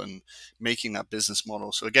startup and making that business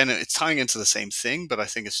model. So again, it's tying into the same thing, but I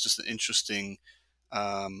think it's just an interesting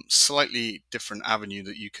slightly different avenue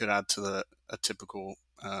that you could add to a typical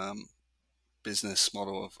business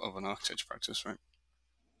model of an architecture practice, right?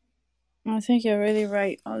 I think you're really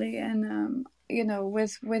right, Ollie. And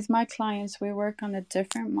with my clients, we work on a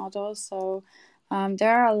different model. So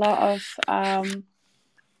there are a lot of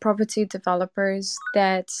property developers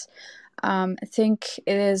that think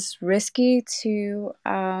it is risky to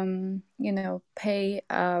pay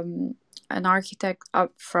an architect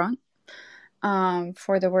up front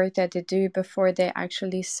for the work that they do before they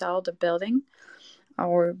actually sell the building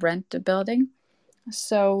or rent the building.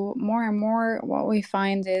 So more and more what we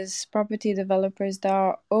find is property developers that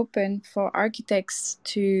are open for architects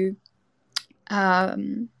to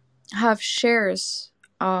have shares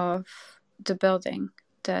of the building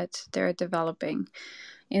that they're developing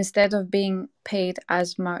instead of being paid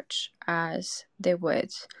as much as they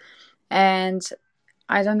would. And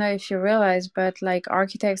I don't know if you realize, but like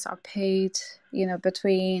architects are paid,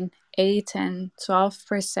 between 8 and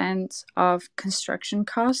 12% of construction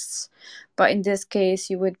costs. But in this case,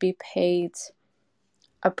 you would be paid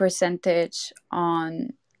a percentage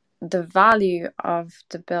on the value of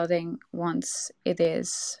the building once it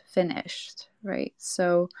is finished, right?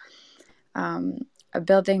 So a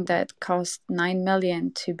building that cost 9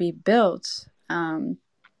 million to be built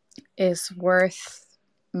is worth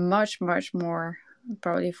much, much more,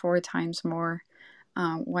 probably 4 times more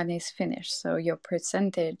when it's finished. So your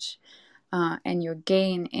percentage and your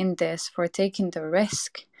gain in this for taking the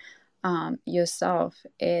risk yourself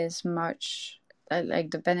is much,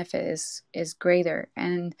 like the benefit is greater.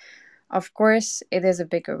 And of course it is a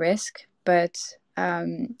bigger risk, but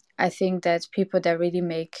I think that people that really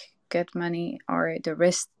make good money are the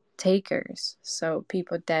risk takers. So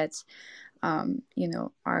people that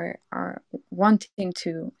are wanting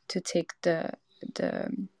to take the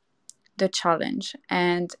challenge,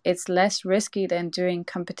 and it's less risky than doing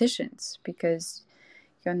competitions because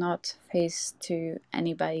you're not faced to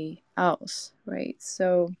anybody else, right?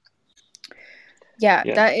 So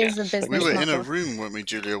that is a business We were model. in a room, weren't we,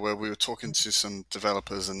 Julia, where we were talking to some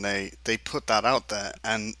developers, and they put that out there,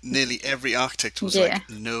 and nearly every architect was like,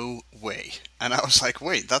 no way. And I was like,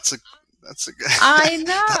 wait, that's a I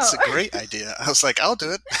know. that's a great idea. I was like, I'll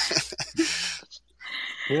do it.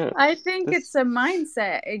 Yeah, I think it's a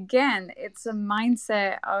mindset. Again, it's a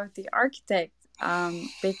mindset of the architect,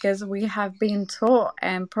 because we have been taught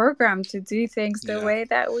and programmed to do things the way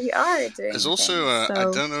that we are doing. There's also, I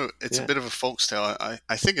don't know, it's a bit of a folktale.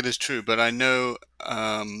 I think it is true, but I know,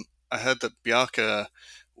 I heard that Bjarke,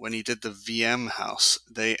 when he did the VM house,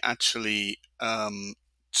 they actually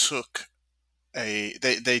took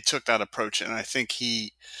they took that approach, and I think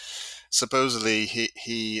he supposedly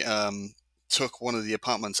he took one of the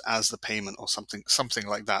apartments as the payment or something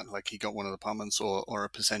like that. Like he got one of the apartments or a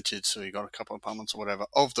percentage, so he got a couple of apartments or whatever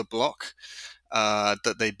of the block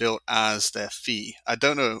that they built as their fee. I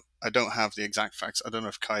don't know. I don't have the exact facts. I don't know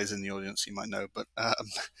if Kai is in the audience. He might know, but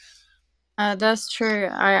That's true.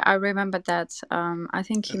 I remember that. I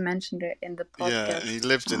think he mentioned it in the yeah, and podcast. he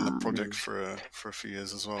lived in the project for a few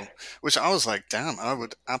years as well. Which I was like, damn, I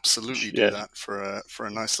would absolutely do Yeah. that for a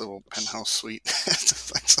nice little penthouse suite.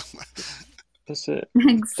 Like somewhere. That's it. I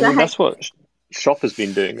mean, Exactly. that's what Shop has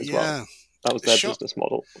been doing as well. Yeah, That was their Shop- business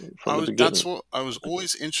model from the beginning. that's what I was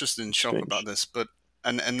always interested in Shop Strange. about this, but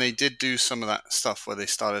and they did do some of that stuff where they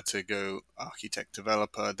started to go architect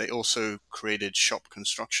developer. They also created Shop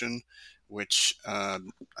Construction, which I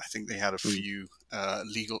think they had a few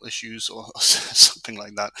legal issues or something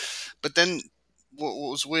like that. But then what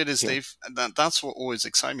was weird is Yeah. that's what always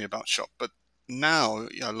excited me about Shop. But now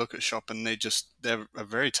I look at Shop and they're a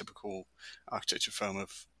very typical architecture firm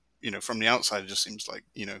of, from the outside, it just seems like,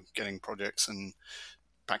 getting projects and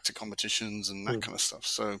back to competitions and that kind of stuff.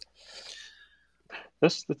 So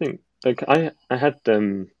That's the thing. Like I had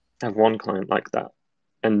have one client like that,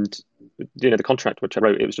 and the contract which I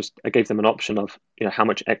wrote, it was just I gave them an option of how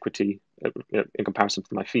much equity in comparison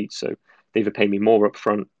to my fees. So they either pay me more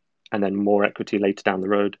upfront and then more equity later down the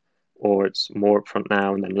road, or it's more upfront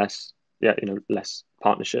now and then less less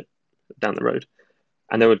partnership down the road.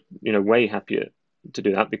 And they were way happier to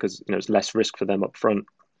do that because it's less risk for them upfront,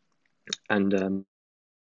 and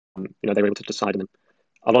they were able to decide. And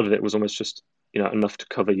a lot of it was almost just enough to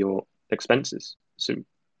cover your expenses. So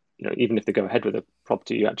even if they go ahead with a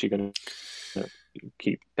property, you're actually going to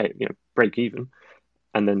keep break even,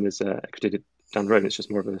 and then there's equity down the road. It's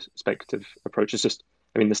just more of a speculative approach. It's just,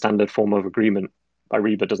 the standard form of agreement by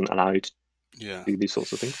REBA doesn't allow you to do these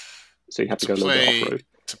sorts of things. So you have to go a little bit off road.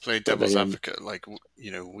 To play devil's advocate, like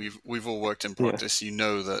we've all worked in practice.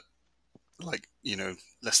 That like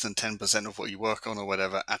less than 10% of what you work on or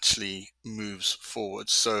whatever actually moves forward.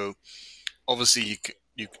 So obviously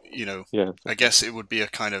I guess it would be a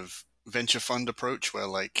kind of venture fund approach where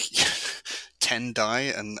like 10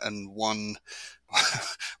 die and one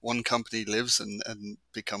company lives and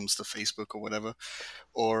becomes the Facebook or whatever,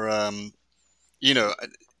 or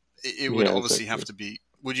it would obviously have to be.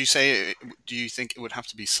 Would you say? Do you think it would have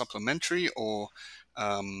to be supplementary, or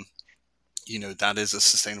that is a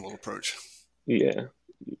sustainable approach? Yeah,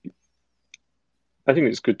 I think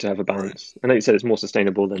it's good to have a balance. Right. And like you said, it's more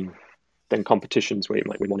sustainable than competitions where you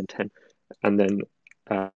might win 1 in 10, and then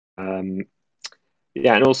and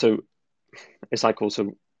also it's like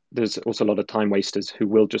there's also a lot of time wasters who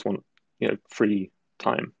will just want free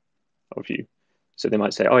time of you. So they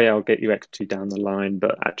might say, oh yeah, I'll get you equity down the line,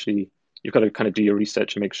 but actually you've got to kind of do your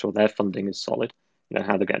research and make sure their funding is solid,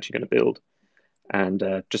 how they're actually going to build, and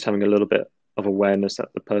just having a little bit of awareness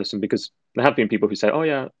at the person, because there have been people who say, oh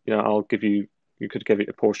yeah, I'll give you could give it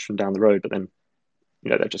a portion down the road, but then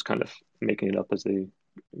they're just kind of making it up as they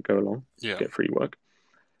go along, get free work.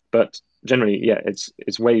 But generally,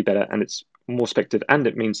 it's way better, and it's more speculative, and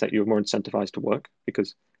it means that you're more incentivized to work,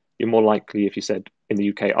 because you're more likely, if you said in the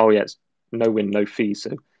UK, oh yeah, it's no win, no fee,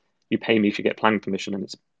 so you pay me if you get planning permission, and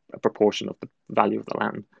it's a proportion of the value of the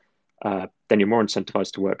land, then you're more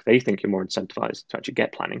incentivized to work. They think you're more incentivized to actually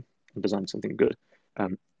get planning and design something good.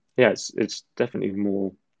 It's definitely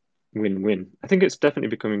more win-win. I think it's definitely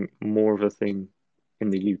becoming more of a thing in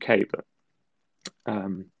the UK, but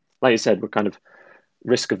like you said, we're kind of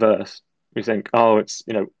risk averse. We think, oh, it's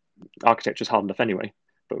architecture's hard enough anyway,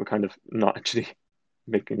 but we're kind of not actually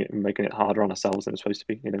making it harder on ourselves than it's supposed to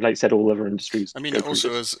be. Like you said, all other industries. I mean,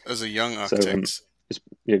 also as a young architect,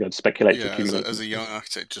 you're going to speculate. Yeah, as a young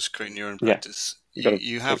architect, just creating your own practice,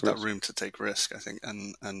 you have that room to take risk, I think,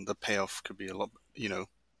 and the payoff could be a lot,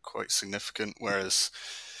 quite significant. Whereas,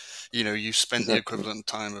 you spent the equivalent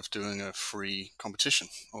time of doing a free competition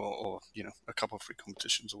or a couple of free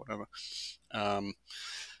competitions or whatever.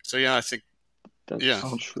 So yeah, I think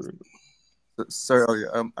that's true. Sorry,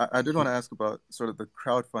 I did want to ask about sort of the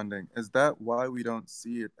crowdfunding. Is that why we don't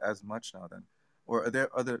see it as much now then? Or are there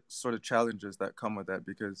other sort of challenges that come with that?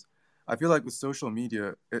 Because I feel like with social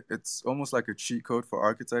media, it's almost like a cheat code for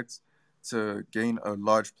architects to gain a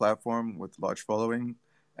large platform with large following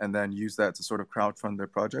and then use that to sort of crowdfund their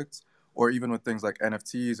projects. Or even with things like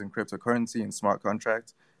NFTs and cryptocurrency and smart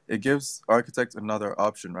contracts, it gives architects another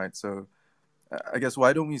option, right? So I guess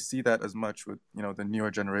why don't we see that as much with the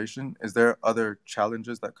newer generation? Is there other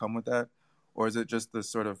challenges that come with that, or is it just the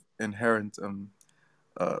sort of inherent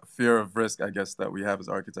fear of risk, I guess, that we have as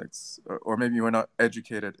architects, or maybe we're not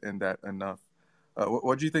educated in that enough?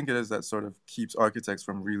 What do you think it is that sort of keeps architects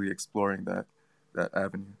from really exploring that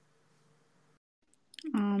avenue?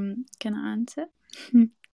 Can I answer?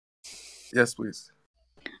 Yes, please.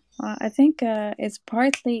 I think it's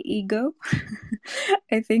partly ego.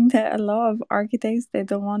 I think that a lot of architects, they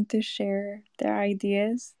don't want to share their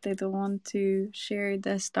ideas. They don't want to share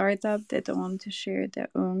their startup. They don't want to share their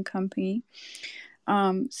own company.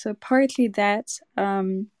 So partly that.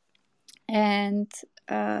 And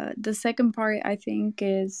the second part, I think,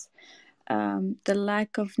 is the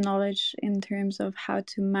lack of knowledge in terms of how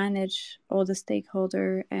to manage all the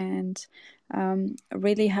stakeholder and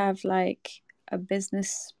really have like a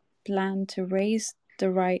business plan to raise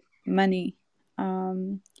the right money,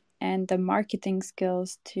 and the marketing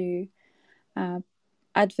skills to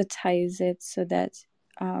advertise it so that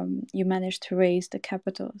you manage to raise the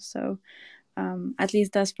capital. So at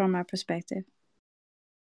least that's from my perspective.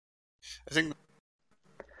 I think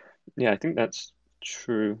Yeah, I think that's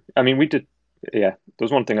true. I mean, we did. Yeah, there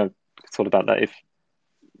was one thing I thought about that. If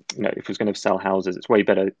if we was going to sell houses, it's way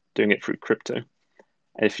better doing it through crypto.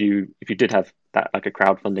 If you did have that like a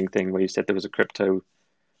crowdfunding thing where you said there was a crypto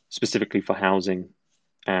specifically for housing,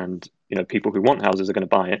 and people who want houses are going to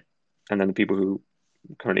buy it, and then the people who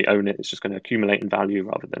currently own it, it's just going to accumulate in value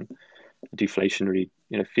rather than deflationary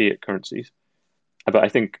fiat currencies. But I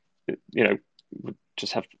think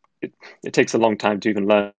just have it takes a long time to even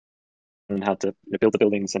learn how to build the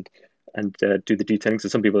buildings and do the detailing. So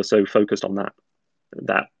some people are so focused on that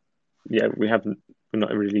we're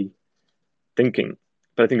not really thinking.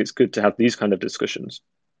 But I think it's good to have these kind of discussions.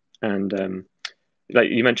 And like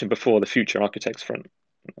you mentioned before, the Future Architects Front.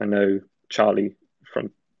 I know Charlie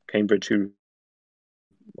from Cambridge, who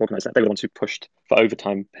organised that. They were the ones who pushed for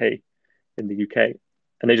overtime pay in the UK,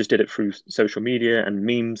 and they just did it through social media and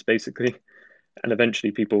memes, basically. And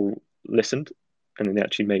eventually, people listened, and then they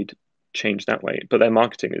actually made change that way. But their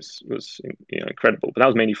marketing was incredible. But that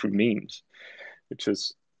was mainly through memes,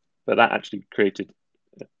 but that actually created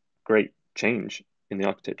great change in the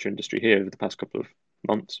architecture industry here over the past couple of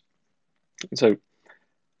months. And so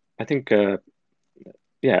I think,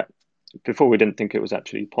 before we didn't think it was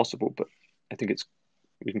actually possible, but I think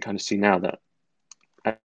we can kind of see now that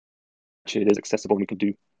actually it is accessible and we can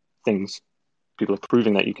do things. People are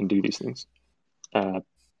proving that you can do these things.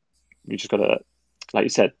 You just got to, like you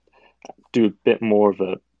said, do a bit more of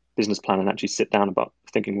a business plan and actually sit down about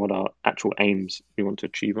thinking what our actual aims we want to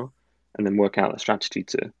achieve are, and then work out a strategy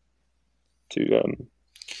to I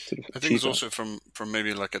think it's also from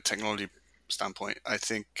maybe like a technology standpoint. I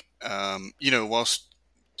think whilst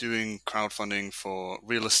doing crowdfunding for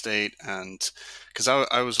real estate, and because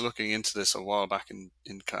I was looking into this a while back in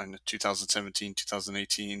kind of 2017,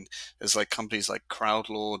 2018, there's like companies like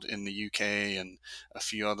Crowdlord in the UK and a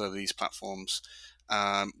few other of these platforms,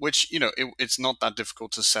 which it's not that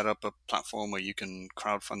difficult to set up a platform where you can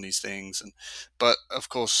crowdfund these things, but of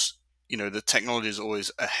course the technology is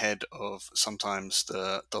always ahead of sometimes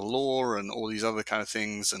the law and all these other kind of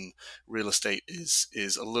things, and real estate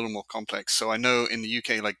is a little more complex. So I know in the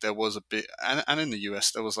UK, like there was a bit, and in the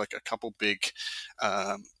US, there was like a couple big,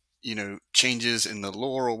 changes in the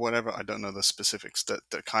law or whatever. I don't know the specifics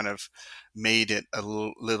that kind of made it a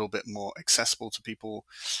little bit more accessible to people.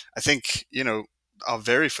 I think, our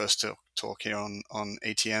very first talk here on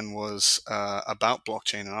ATN was about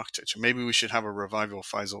blockchain and architecture. Maybe we should have a revival,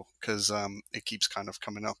 Faisal, because it keeps kind of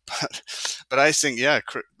coming up. But I think,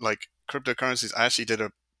 like cryptocurrencies, I actually did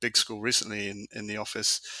a big school recently in the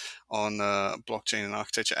office on blockchain and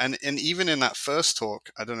architecture. And even in that first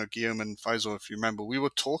talk, I don't know, Guillaume and Faisal, if you remember, we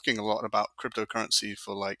were talking a lot about cryptocurrency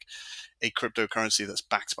for like a cryptocurrency that's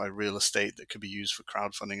backed by real estate that could be used for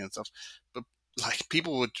crowdfunding and stuff. But like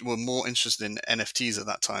people were more interested in NFTs at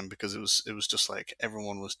that time, because it was just like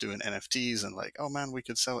everyone was doing NFTs and like, oh man, we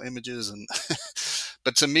could sell images. And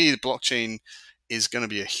but to me, the blockchain is going to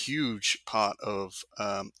be a huge part of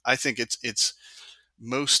I think it's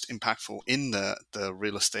most impactful in the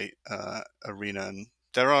real estate arena. And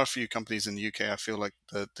there are a few companies in the UK. I feel like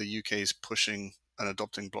the UK is pushing and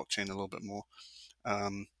adopting blockchain a little bit more.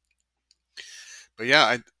 But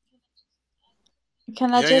yeah,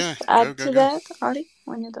 Can I just add to that, Ali,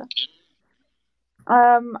 when you're done?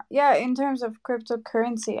 In terms of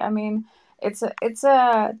cryptocurrency, I mean, it's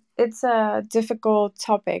a difficult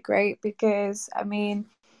topic, right? Because I mean,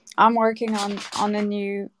 I'm working on a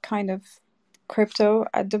new kind of crypto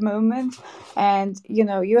at the moment, and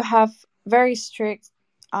you have very strict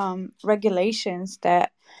regulations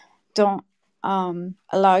that don't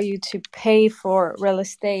allow you to pay for real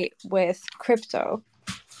estate with crypto,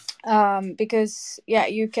 because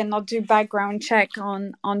you cannot do background check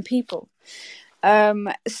on people.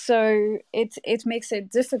 So it makes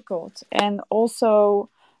it difficult. And also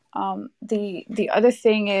the other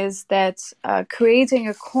thing is that creating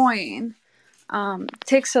a coin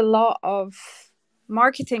takes a lot of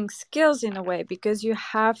marketing skills in a way, because you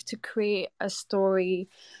have to create a story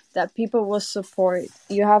that people will support.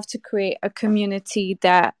 You have to create a community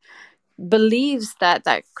that believes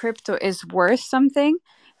that crypto is worth something,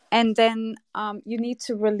 and then you need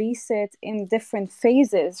to release it in different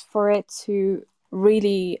phases for it to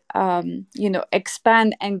really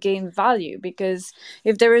expand and gain value. Because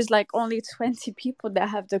if there is like only 20 people that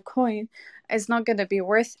have the coin, it's not going to be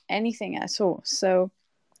worth anything at all. So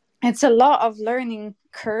it's a lot of learning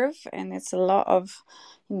curve, and it's a lot of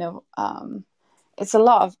it's a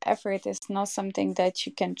lot of effort. It's not something that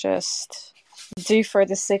you can just do for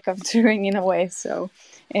the sake of doing, in a way. So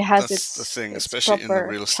it has That's the thing, its especially in the proper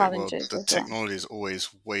real estate world, challenges the as well. technology is always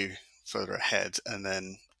way further ahead, and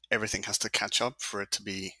then everything has to catch up for it to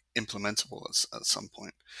be implementable at some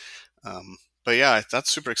point. But yeah,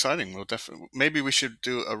 that's super exciting. We'll definitely, maybe we should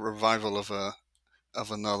do a revival of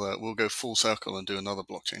another. We'll go full circle and do another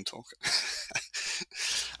blockchain talk.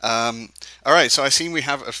 All right, so I see we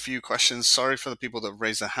have a few questions. Sorry for the people that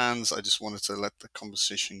raised their hands. I just wanted to let the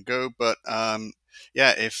conversation go. But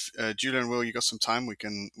yeah, if Julia and Will, you got some time, we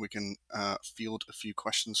can field a few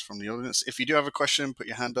questions from the audience. If you do have a question, put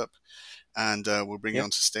your hand up, and we'll bring you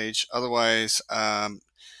onto stage. Otherwise,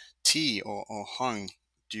 T or Hong,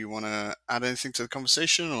 do you want to add anything to the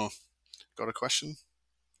conversation, or got a question?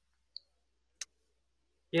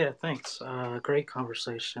 Yeah, thanks. Great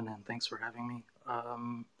conversation, and thanks for having me.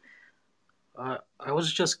 I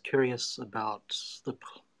was just curious about the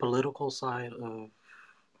political side of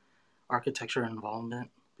architecture involvement,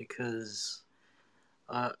 because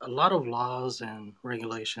a lot of laws and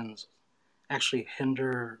regulations actually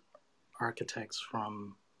hinder architects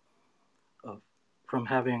from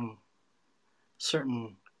having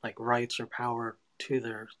certain like rights or power to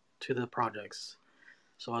the projects.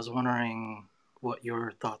 So I was wondering what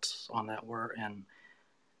your thoughts on that were, and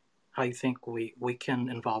how you think we can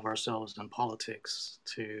involve ourselves in politics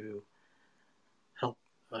to help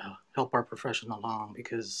our profession along.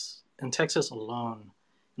 Because in Texas alone,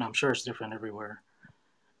 and I'm sure it's different everywhere,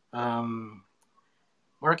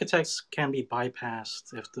 architects can be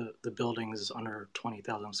bypassed if the building is under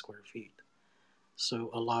 20,000 square feet. So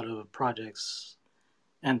a lot of projects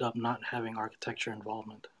end up not having architecture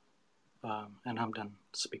involvement. And I'm done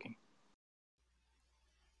speaking.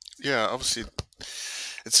 Yeah, obviously,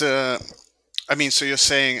 it's a. I mean, so you're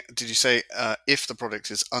saying? Did you say if the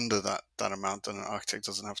project is under that amount, then an architect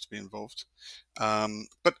doesn't have to be involved?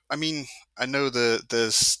 But I mean, I know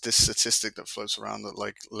there's this statistic that floats around that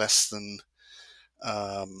like less than,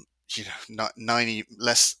 not 90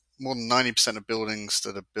 less more than 90% of buildings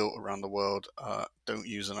that are built around the world don't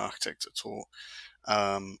use an architect at all.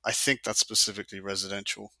 I think that's specifically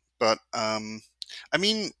residential, but I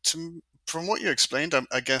mean, from what you explained,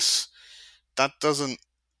 I guess that doesn't,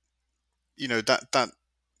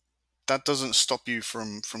 that doesn't stop you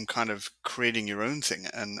from kind of creating your own thing,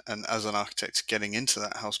 and as an architect getting into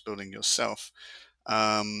that house building yourself.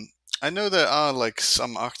 I know there are like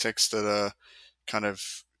some architects that are kind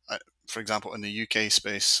of, for example, in the UK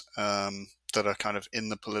space, that are kind of in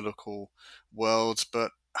the political world,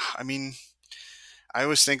 but I mean, I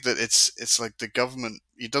always think that it's like the government.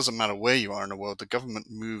 It doesn't matter where you are in the world. The government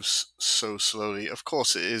moves so slowly. Of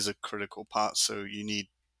course, it is a critical part. So you need,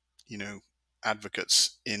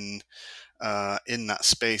 advocates in that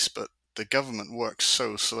space. But the government works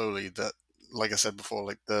so slowly that, like I said before,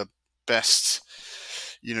 like the best,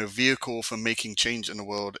 vehicle for making change in the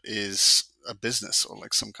world is a business or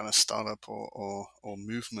like some kind of startup or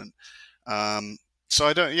movement. So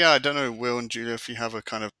I don't know, Will and Julia, if you have a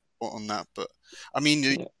kind of thought on that, but I mean,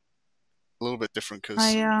 a little bit different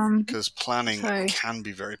because planning can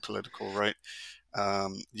be very political, right?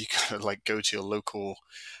 You kind of like go to your local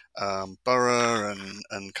borough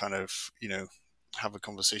and kind of, have a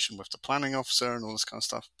conversation with the planning officer and all this kind of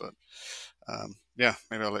stuff. But yeah,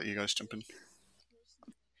 maybe I'll let you guys jump in.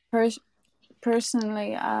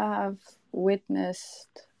 Personally, I have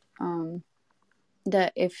witnessed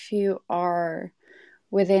that if you are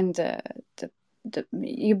within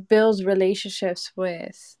you build relationships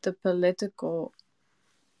with the political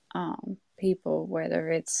people, whether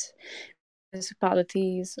it's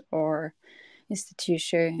municipalities or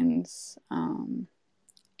institutions,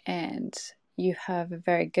 and you have a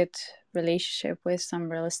very good relationship with some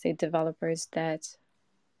real estate developers that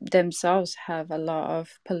themselves have a lot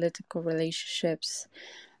of political relationships,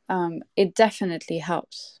 it definitely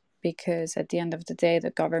helps, because at the end of the day, the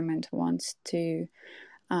government wants to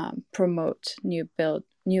promote new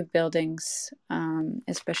new buildings,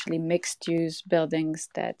 especially mixed use buildings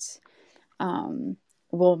that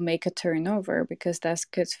will make a turnover, because that's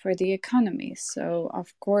good for the economy. So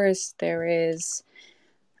of course there is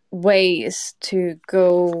ways to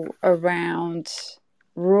go around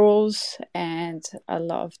rules, and a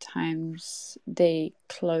lot of times they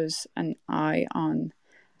close an eye on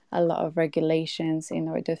a lot of regulations in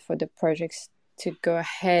order for the projects to go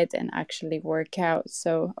ahead and actually work out.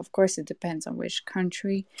 So of course it depends on which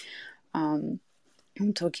country. I'm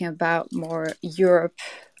talking about more Europe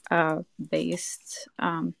based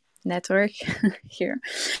network here.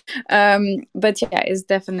 But yeah, it's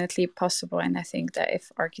definitely possible. And I think that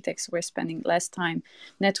if architects were spending less time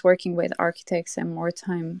networking with architects and more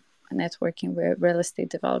time networking with real estate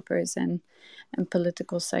developers and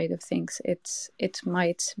political side of things, it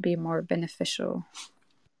might be more beneficial.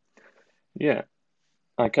 Yeah,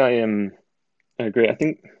 like I agree. I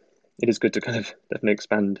think it is good to kind of definitely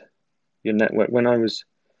expand your network. When I was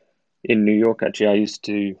in New York,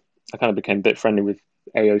 actually, I kind of became a bit friendly with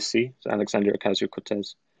AOC, so Alexandria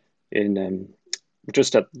Ocasio-Cortez, in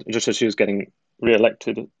just as she was getting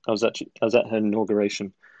re-elected. I was at her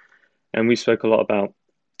inauguration, and we spoke a lot about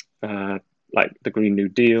like the Green New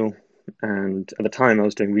Deal. And at the time, I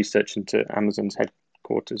was doing research into Amazon's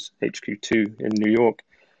headquarters, HQ2 in New York,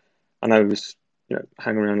 and I was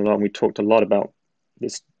hanging around a lot, and we talked a lot about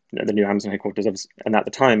this, the new Amazon headquarters. And at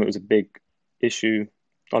the time, it was a big issue.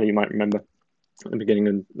 Ollie, you might remember, at the beginning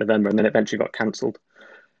of November, and then it eventually got cancelled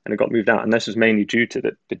and it got moved out. And this was mainly due to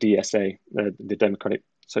the DSA, the Democratic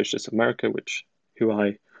Socialists of America, who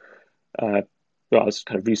I was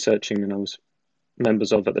kind of researching, and I was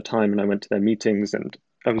members of at the time, and I went to their meetings, and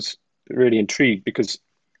I was really intrigued because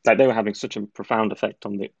like they were having such a profound effect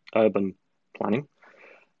on the urban planning.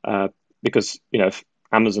 Because if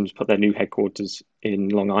Amazon's put their new headquarters in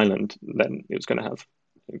Long Island, then it was going to have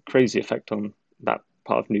a crazy effect on that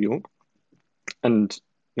part of New York. And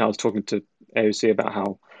I was talking to AOC about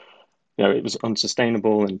how it was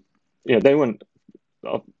unsustainable, and they weren't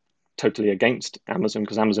totally against Amazon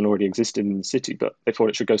because Amazon already existed in the city, but they thought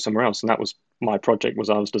it should go somewhere else. And that was my project,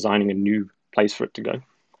 was I was designing a new place for it to go.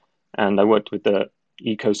 And I worked with the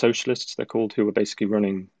eco-socialists, they're called, who were basically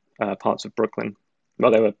running parts of Brooklyn.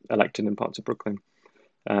 Well, they were elected in parts of Brooklyn,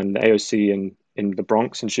 and AOC in the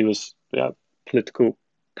Bronx, and she was a political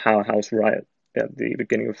powerhouse right at the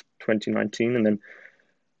beginning of 2019. And then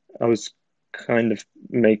I was kind of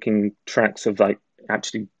making tracks of like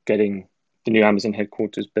actually getting the new Amazon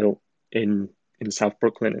headquarters built in South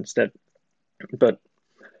Brooklyn instead. But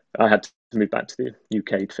I had to move back to the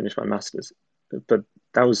UK to finish my master's. But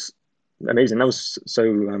that was amazing. That was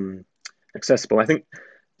so accessible. I think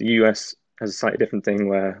the US has a slightly different thing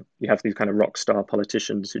where you have these kind of rock star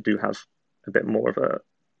politicians who do have a bit more of a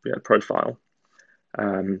profile,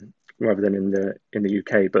 rather than in the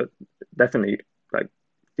UK. But definitely, like,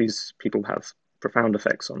 these people have profound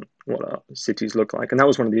effects on what our cities look like. And that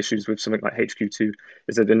was one of the issues with something like HQ2,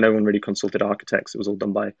 is that no one really consulted architects. It was all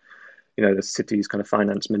done by the city's kind of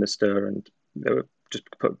finance minister, and they were just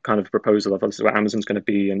put kind of a proposal of, oh, this is where Amazon's going to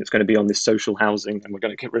be, and it's going to be on this social housing, and we're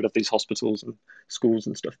going to get rid of these hospitals and schools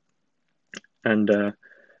and stuff. And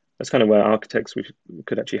that's kind of where architects we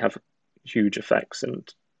could actually have huge effects.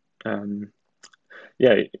 And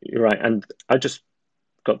yeah, you're right. And I just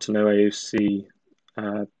got to know AOC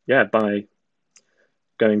by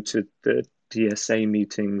going to the DSA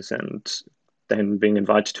meetings and then being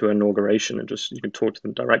invited to an inauguration, and just you can talk to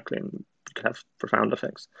them directly and you can have profound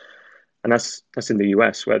effects. And that's in the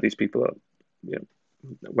US, where these people are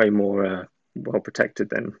way more well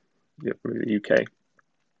protected than the UK.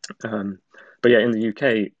 But yeah, in the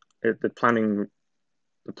UK, the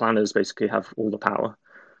planners basically have all the power,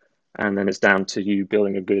 and then it's down to you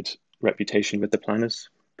building a good reputation with the planners.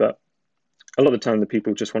 But a lot of the time, the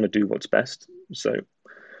people just want to do what's best. So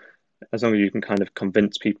as long as you can kind of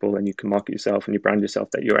convince people and you can market yourself and you brand yourself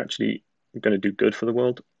that you're actually going to do good for the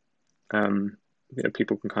world,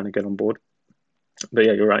 people can kind of get on board. But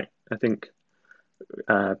yeah, you're right. I think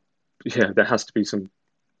there has to be some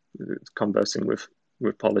conversing with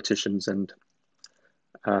politicians, and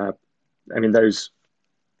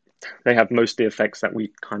they have most of the effects that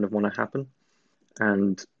we kind of want to happen.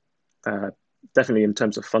 And definitely in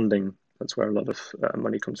terms of funding, that's where a lot of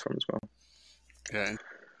money comes from as well. Yeah.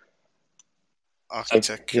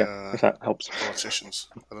 Architect, if that helps. Politicians.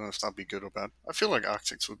 I don't know if that'd be good or bad. I feel like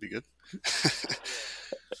architects would be good.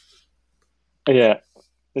 Yeah,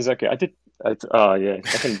 exactly. I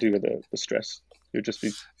couldn't do with the stress. It would just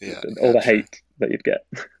be all the hate that you'd get.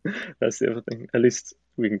 That's the other thing. At least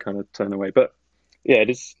we can kind of turn away. But yeah, it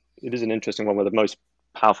is an interesting one where the most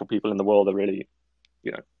powerful people in the world are really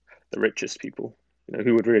you know, the richest people. You know,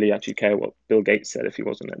 who would really actually care what Bill Gates said if he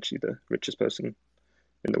wasn't actually the richest person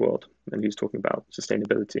in the world and he was talking about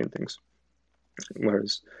sustainability and things.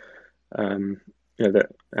 Whereas, you know,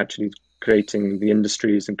 that actually creating the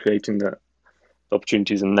industries and creating the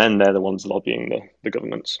opportunities, and then they're the ones lobbying the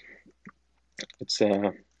governments. It's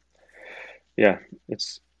yeah,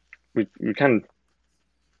 it's we can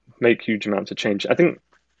make huge amounts of change. I think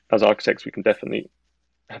as architects we can definitely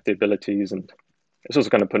have the abilities, and it's also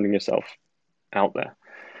kind of putting yourself out there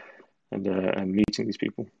and meeting these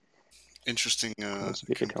people. Interesting That's a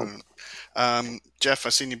big help. component. Jeff,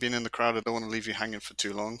 I've seen you being in the crowd. I don't want to leave you hanging for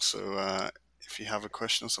too long. So if you have a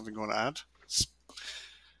question or something you want to add,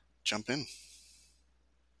 jump in.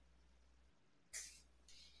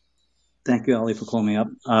 Thank you, Ali, for calling me up.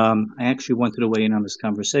 I actually wanted to weigh in on this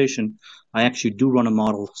conversation. I actually do run a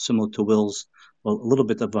model similar to Will's, well, a little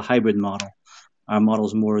bit of a hybrid model. Our model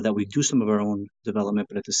is more that we do some of our own development,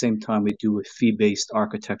 but at the same time, we do a fee-based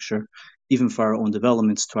architecture, even for our own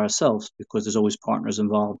developments to ourselves, because there's always partners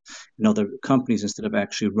involved in other companies. Instead of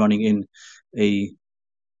actually running in a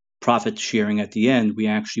profit sharing at the end, we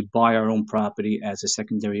actually buy our own property as a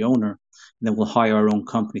secondary owner, and then we'll hire our own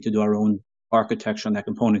company to do our own architecture on that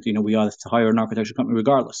component. You know, we ought to hire an architecture company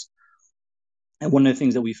regardless. And one of the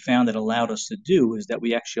things that we found that allowed us to do is that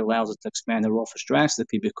we actually allows us to expand our office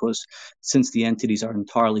drastically, because since the entities are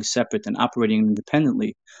entirely separate and operating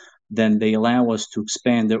independently, then they allow us to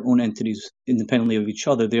expand their own entities independently of each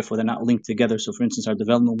other. Therefore, they're not linked together. So, for instance, our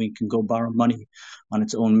development wing can go borrow money on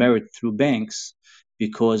its own merit through banks,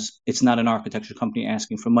 because it's not an architecture company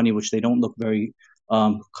asking for money, which they don't look very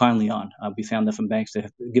kindly on. We found that from banks, they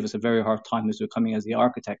give us a very hard time as they're coming as the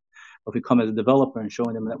architect. But if we come as a developer and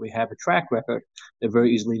showing them that we have a track record, they're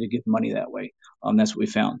very easily to give money that way. That's what we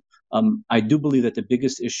found. I do believe that the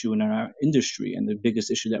biggest issue in our industry and the biggest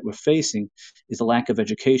issue that we're facing is the lack of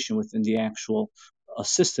education within the actual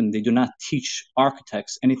system. They do not teach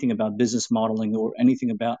architects anything about business modeling or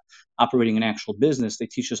anything about operating an actual business. They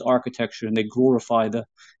teach us architecture and they glorify the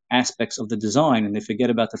aspects of the design, and they forget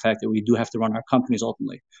about the fact that we do have to run our companies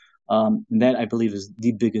ultimately. And that, I believe, is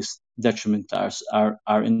the biggest detriment to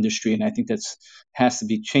our industry. And I think that has to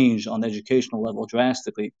be changed on the educational level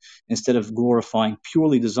drastically, instead of glorifying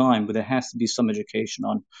purely design, but there has to be some education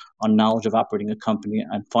on knowledge of operating a company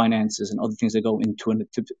and finances and other things that go into a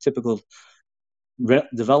typical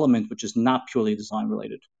development, which is not purely design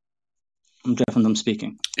related. I'm Jeff and I'm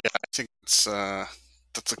speaking. Yeah, I think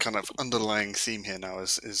that's a kind of underlying theme here now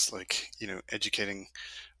is like, you know, educating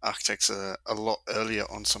architects a lot earlier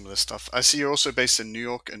on some of this stuff. I see you're also based in New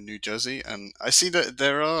York and New Jersey, and I see that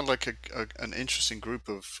there are like an interesting group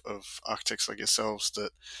of architects like yourselves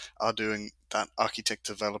that are doing that architect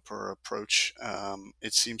developer approach.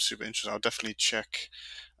 It seems super interesting. I'll definitely check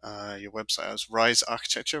your website as Rise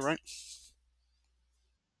Architecture, right?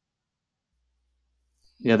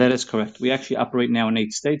 Yeah, that is correct. We actually operate now in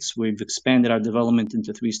 8 states. We've expanded our development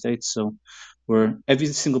into 3 states. So we're every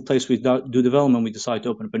single place we do development, we decide to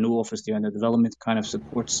open up a new office there, and the development kind of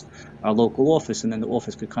supports our local office, and then the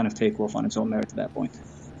office could kind of take off on its own merit at that point.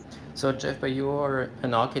 So Jeff, but you are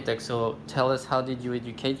an architect, so tell us, how did you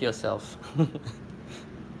educate yourself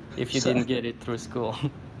if you didn't get it through school?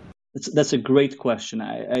 That's a great question.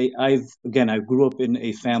 I grew up in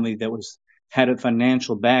a family that had a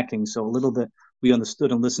financial backing, so a little bit we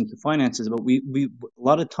understood and listened to finances. But we a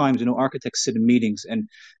lot of times, you know, architects sit in meetings and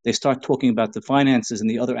they start talking about the finances and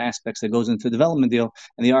the other aspects that goes into the development deal,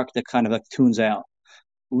 and the architect kind of like tunes out.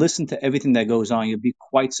 Listen to everything that goes on. You'll be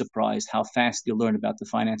quite surprised how fast you'll learn about the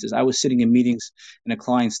finances. I was sitting in meetings and the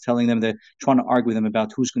clients telling them, they're trying to argue with them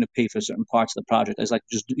about who's going to pay for certain parts of the project. I was like,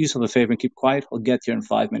 just do yourself a favor and keep quiet. I'll get here in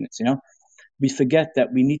 5 minutes, you know? We forget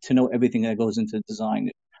that we need to know everything that goes into design.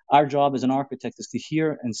 Our job as an architect is to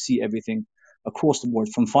hear and see everything across the board,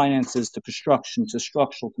 from finances to construction to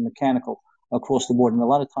structural to mechanical, across the board. And a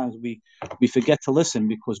lot of times we forget to listen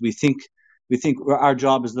because we think our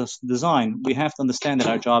job is this design. We have to understand that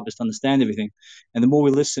our job is to understand everything. And the more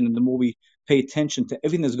we listen and the more we pay attention to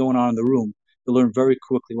everything that's going on in the room, we'll learn very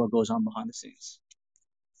quickly what goes on behind the scenes.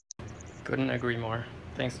 Couldn't agree more.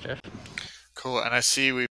 Thanks, Jeff. Cool. And I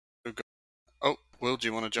see we've got... Oh, Will, do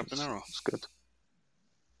you want to jump in there? Or? That's good.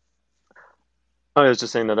 I was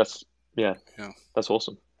just saying that's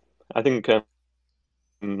awesome. I think,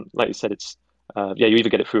 like you said, it's you either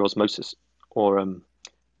get it through osmosis or,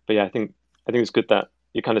 but yeah, I think it's good that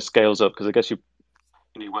you kind of scales up, because I guess you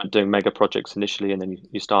weren't doing mega projects initially, and then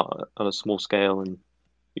you start on a small scale and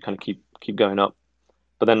you kind of keep going up.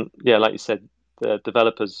 But then, yeah, like you said, the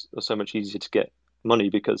developers are so much easier to get money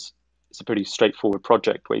because it's a pretty straightforward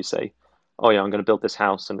project where you say, oh yeah, I'm going to build this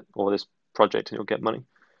house or this project and you'll get money.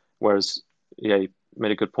 Whereas, yeah, you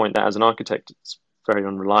made a good point that as an architect, it's very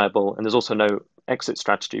unreliable, and there's also no exit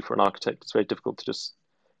strategy for an architect. It's very difficult to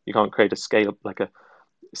you can't create a scale like a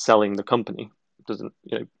selling the company. It doesn't,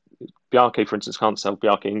 Bjarke, for instance, can't sell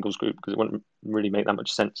Bjarke Ingels Group because it wouldn't really make that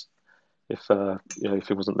much sense if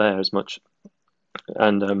if it wasn't there as much.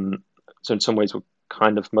 And so in some ways,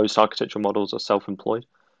 most architectural models are self-employed.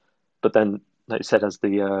 But then, like you said,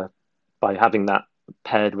 by having that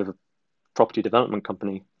paired with a property development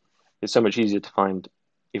company, it's so much easier to find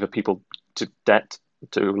either people to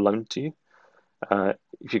loan to you,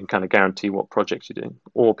 if you can kind of guarantee what projects you're doing,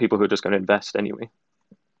 or people who are just going to invest anyway,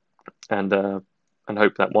 and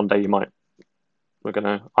hope that one day we're going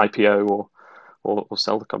to IPO or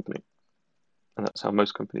sell the company, and that's how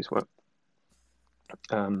most companies work.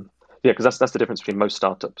 Because that's the difference between most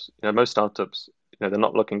startups. Most startups, they're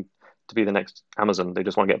not looking to be the next Amazon. They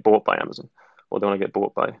just want to get bought by Amazon, or they want to get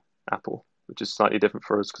bought by Apple, which is slightly different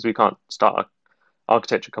for us because we can't start an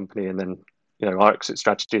architecture company and then our exit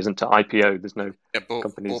strategy isn't to IPO. There's no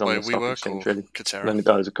companies bought on by the stock WeWork exchange or really. Katerra. Then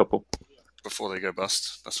there's a couple before they go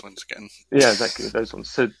bust. That's when it's getting. Yeah, exactly, those ones.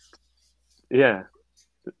 So yeah,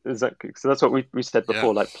 exactly. So that's what we said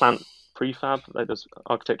before. Like Plant Prefab, like this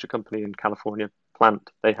architecture company in California, Plant.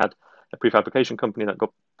 They had a prefabrication company that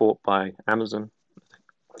got bought by Amazon.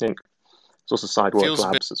 I think it's also Sidework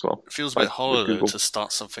Labs as well. It feels a bit hollow though, to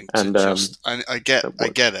start something to and, I get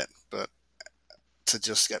it, but to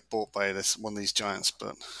just get bought by one of these giants,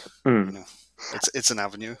 but it's an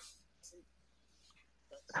avenue.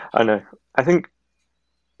 I know. I think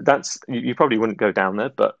that's you probably wouldn't go down there,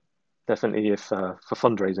 but definitely if for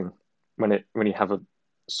fundraising, when you have a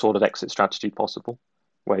sort of exit strategy possible,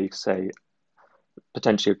 where you say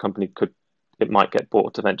potentially a company might get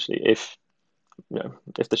bought eventually if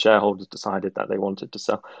the shareholders decided that they wanted to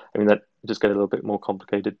sell. I mean, that just get a little bit more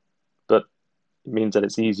complicated, but it means that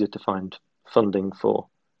it's easier to find funding for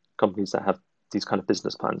companies that have these kind of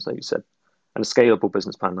business plans, like you said, and a scalable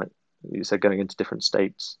business plan, like you said, going into different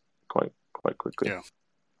states quite quickly. Yeah.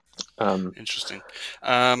 Interesting.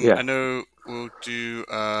 I know we'll do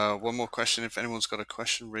one more question. If anyone's got a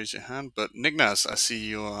question, raise your hand. But Nignaz, I see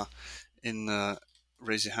you are in.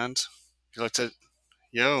 Raise your hand. If you'd like to.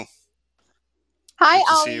 Yo. Hi,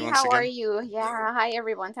 Ali. How are you? Yeah. Hi,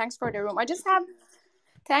 everyone. Thanks for the room.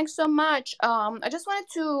 Thanks so much. I just wanted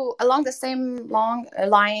to, along the same long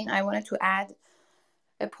line, I wanted to add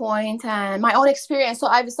a point and my own experience. So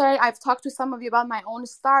I've talked to some of you about my own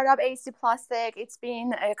startup, AC Plastic. It's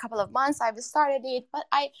been a couple of months I've started it, but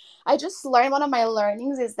I just learned, one of my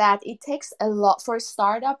learnings is that it takes a lot for a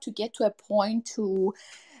startup to get to a point to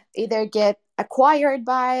either get acquired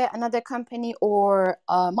by another company or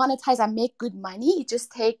monetize and make good money. It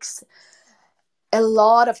just takes a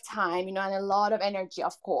lot of time, and a lot of energy,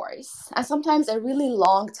 of course, and sometimes a really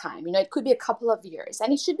long time. It could be a couple of years,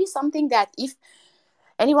 and it should be something that if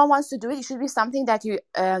anyone wants to do it, it should be something that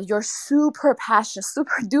you're super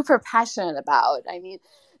duper passionate about. I mean,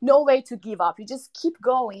 no way to give up. You just keep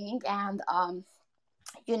going, and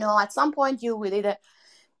at some point you will either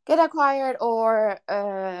get acquired or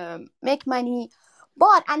make money.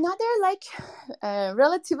 But another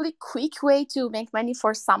relatively quick way to make money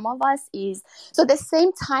for some of us is, so the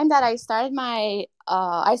same time that I started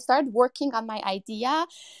I started working on my idea,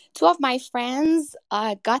 two of my friends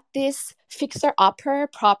got this fixer-upper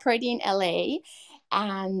property in LA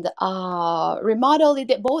and remodeled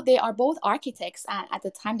it. They are both architects, and at the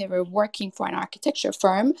time they were working for an architecture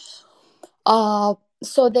firm.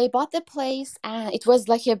 So they bought the place, and it was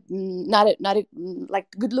like not a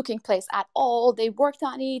good looking place at all. They worked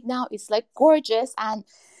on it. Now it's like gorgeous, and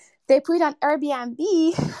they put it on Airbnb.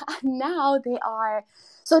 And now they are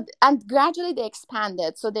and gradually they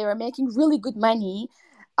expanded. So they were making really good money.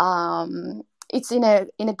 It's in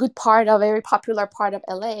a good part of a very popular part of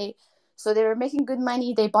LA. So they were making good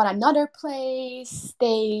money. They bought another place.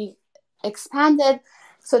 They expanded.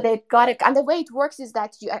 So they got it, and the way it works is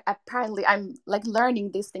that apparently I'm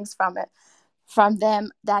learning these things from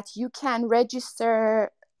them, that you can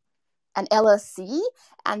register an LLC,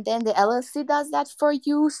 and then the LLC does that for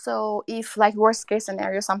you. So if worst case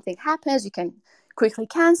scenario something happens, you can quickly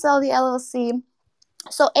cancel the LLC.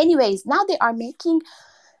 So anyways, now they are making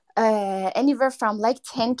anywhere from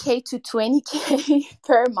 10K to 20K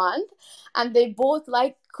per month, and they both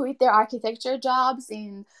quit their architecture jobs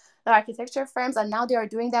in the architecture firms, and now they are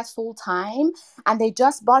doing that full time. And they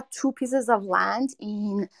just bought 2 pieces of land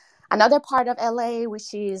in another part of LA,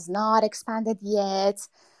 which is not expanded yet.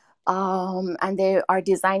 And they are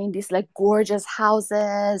designing these gorgeous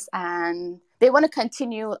houses, and they want to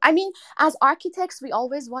continue. I mean, as architects, we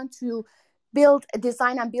always want to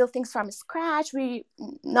design and build things from scratch.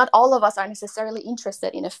 Not all of us are necessarily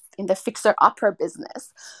interested in the fixer upper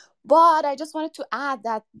business. But I just wanted to add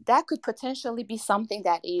that could potentially be something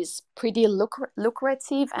that is pretty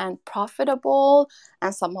lucrative and profitable,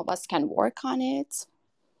 and some of us can work on it.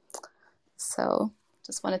 So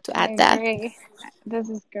just wanted to add that. Agree. This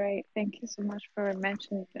is great. Thank you so much for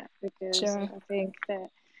mentioning that, because Sure. I think that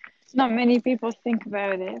not many people think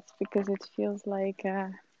about it because it feels like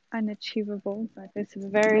unachievable, but it's a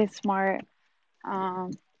very smart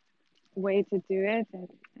way to do it. And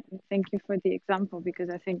thank you for the example, because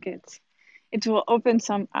I think it will open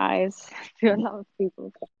some eyes to a lot of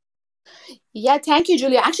people. Yeah, thank you,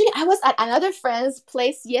 Julia. Actually, I was at another friend's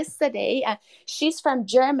place yesterday, and she's from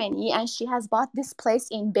Germany, and she has bought this place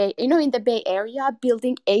in the Bay Area.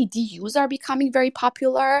 Building ADUs are becoming very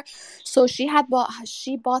popular. So she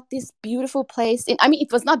bought this beautiful place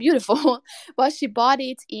it was not beautiful, but she bought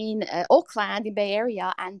it in Oakland, in Bay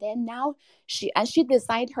Area, and then now she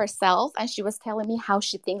designed herself, and she was telling me how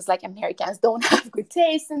she thinks like Americans don't have good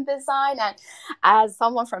taste in design, and as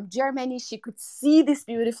someone from Germany, she could see this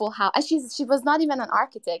beautiful house, and she was not even an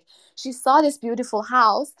architect. She saw this beautiful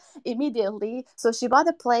house immediately, so she bought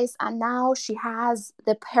a place, and now she has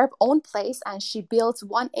her own place, and she built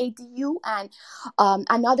one ADU, and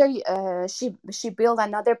she built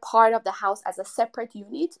another part of the house as a separate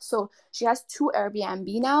unit. So she has 2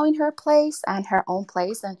 Airbnb now in her place and her own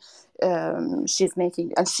place, and she's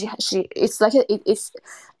making, and she it's like it's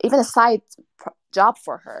even a side job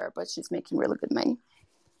for her, but she's making really good money.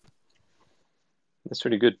 That's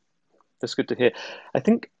really good. That's good to hear. I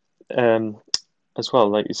think as well,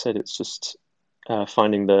 like you said, it's just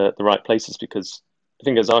finding the right places, because I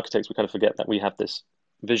think as architects we kind of forget that we have this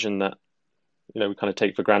vision that we kind of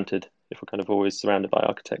take for granted if we're kind of always surrounded by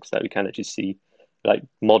architects, that we can actually see like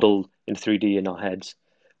model in 3D in our heads,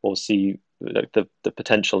 or see the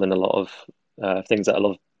potential in a lot of things that a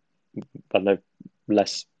lot of, I don't know,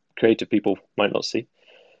 less creative people might not see.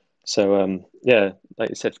 So yeah, like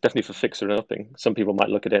you said, definitely for fixer and upping, some people might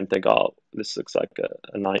look at it and think, oh, this looks like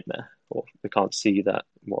a nightmare, or they can't see that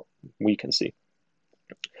what we can see.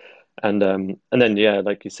 And then yeah,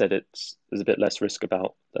 like you said, there's a bit less risk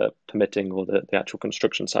about the permitting or the actual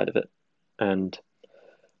construction side of it. And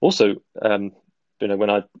also when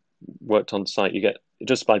I worked on site, you get,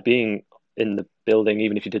 just by being in the building,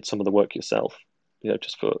 even if you did some of the work yourself,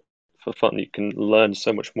 just for fun, you can learn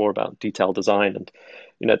so much more about detail design, and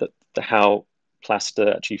the how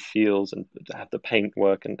plaster actually feels, and have the paint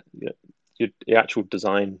work, and your actual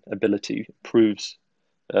design ability improves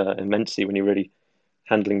immensely when you're really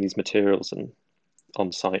handling these materials and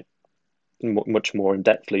on site much more in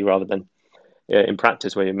depthly, rather than in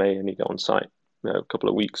practice where you may only go on site a couple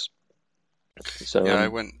of weeks. So yeah,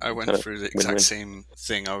 I went through the exact same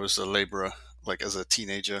thing. I was a laborer, like as a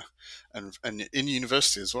teenager, and in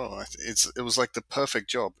university as well. It was like the perfect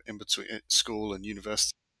job in between school and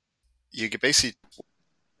university. You get basically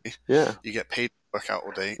you get paid to work out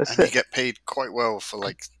all day, and you get paid quite well for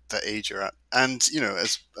like the age you're at. And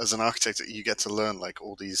as an architect, you get to learn like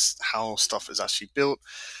all these, how stuff is actually built.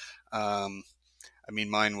 I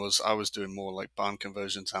mean, I was doing more like barn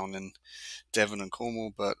conversions down in Devon and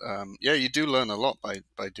Cornwall, but yeah, you do learn a lot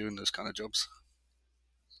by doing those kind of jobs.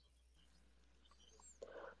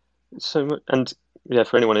 So, and yeah,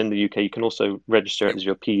 for anyone in the UK, you can also register it as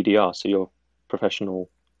your PEDR, so your professional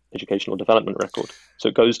educational development record. So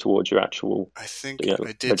it goes towards your actual. I think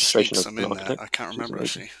I did sneak some in there. I can't remember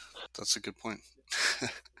actually. That's a good point.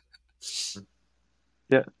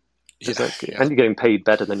 Yeah, exactly. Yeah. And you're getting paid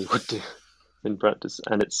better than you would do in practice,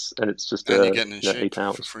 and it's just you're getting in shape 8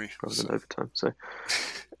 hours for free rather than overtime. So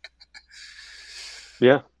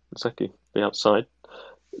yeah, exactly. Be outside.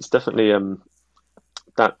 It's definitely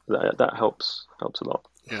that helps a lot.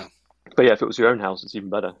 Yeah. But yeah, if it was your own house, it's even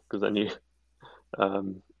better, because then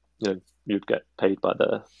you'd get paid by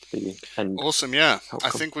the end. Awesome. Yeah, outcome. I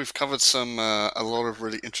think we've covered a lot of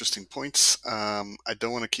really interesting points. I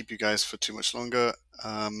don't want to keep you guys for too much longer,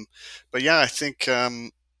 but yeah, I think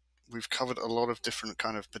we've covered a lot of different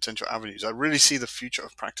kind of potential avenues. I really see the future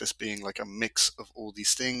of practice being like a mix of all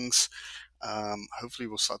these things. Hopefully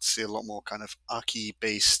we'll start to see a lot more kind of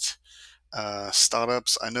Archi-based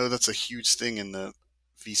startups. I know that's a huge thing in the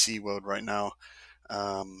VC world right now.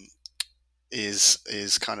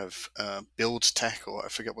 Is kind of build tech, or I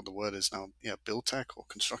forget what the word is now. Yeah, build tech or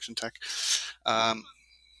construction tech.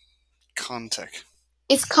 Contech.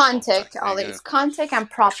 It's Contech, Ollie. It's Contech and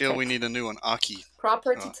prop. I feel we need a new one. Archi.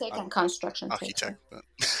 Property tech and construction architect, tech.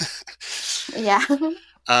 But yeah.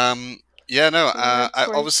 Yeah, no.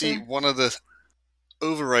 Obviously, one of the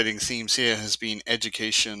overriding themes here has been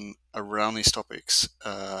education around these topics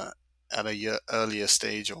at a earlier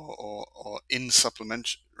stage or in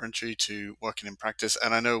supplementary to working in practice.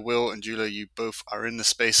 And I know Will and Julia, you both are in the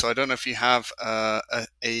space, so I don't know if you have a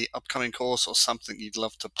upcoming course or something you'd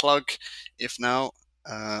love to plug. If now,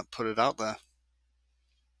 put it out there.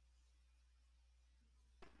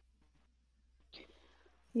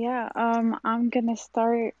 Yeah, I'm gonna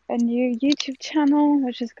start a new YouTube channel,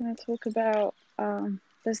 which is gonna talk about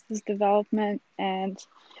business development and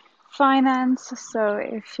finance. So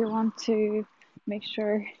if you want to make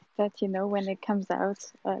sure that you know when it comes out,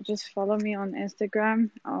 just follow me on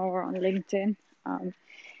Instagram or on LinkedIn.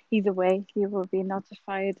 Either way, you will be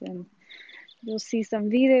notified and you'll see some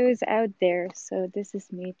videos out there. So this is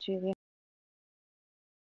me, Julia.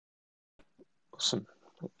 Awesome.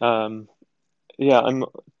 Yeah, I'm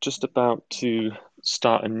just about to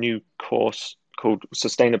start a new course called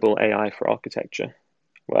Sustainable AI for Architecture,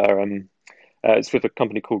 where it's with a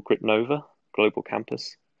company called Gritnova Global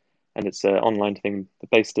Campus, and it's an online thing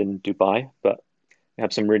based in Dubai, but we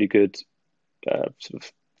have some really good sort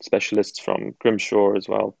of specialists from Grimshaw as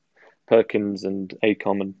well, Perkins and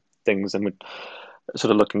AECOM and things, and we're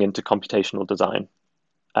sort of looking into computational design.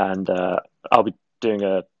 And I'll be doing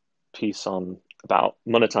a piece about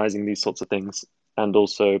monetizing these sorts of things and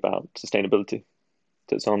also about sustainability.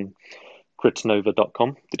 So it's on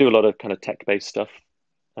gritnova.com. They do a lot of kind of tech-based stuff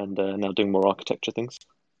and now doing more architecture things.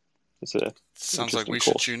 It's a sounds like we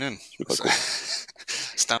course. should tune in.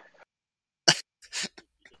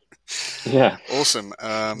 Yeah. Awesome.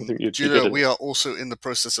 Julia, we are also in the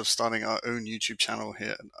process of starting our own YouTube channel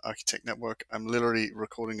here at Architect Network. I'm literally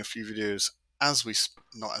recording a few videos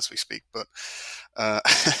not as we speak, but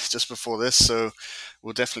just before this. So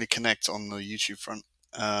we'll definitely connect on the YouTube front.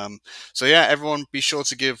 So yeah, everyone be sure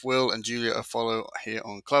to give Will and Julia a follow here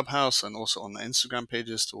on Clubhouse and also on the Instagram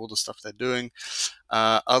pages to all the stuff they're doing.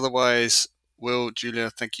 Otherwise, Will,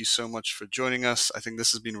 Julia, thank you so much for joining us. I think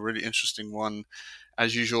this has been a really interesting one.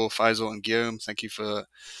 As usual, Faisal and Guillaume, thank you for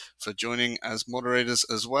joining as moderators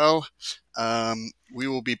as well. We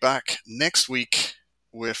will be back next week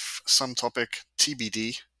with some topic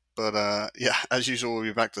TBD. But yeah, as usual, we'll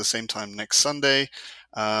be back at the same time next Sunday.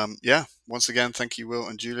 Yeah, once again, thank you, Will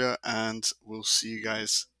and Julia, and we'll see you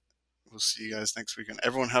guys. We'll see you guys next week. And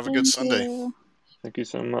everyone have a good Sunday. Thank you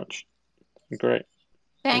so much. Great.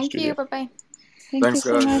 Thank you. Bye-bye. Thank you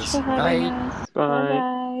so much for having us. Bye.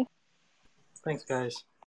 Bye-bye. Thanks, guys.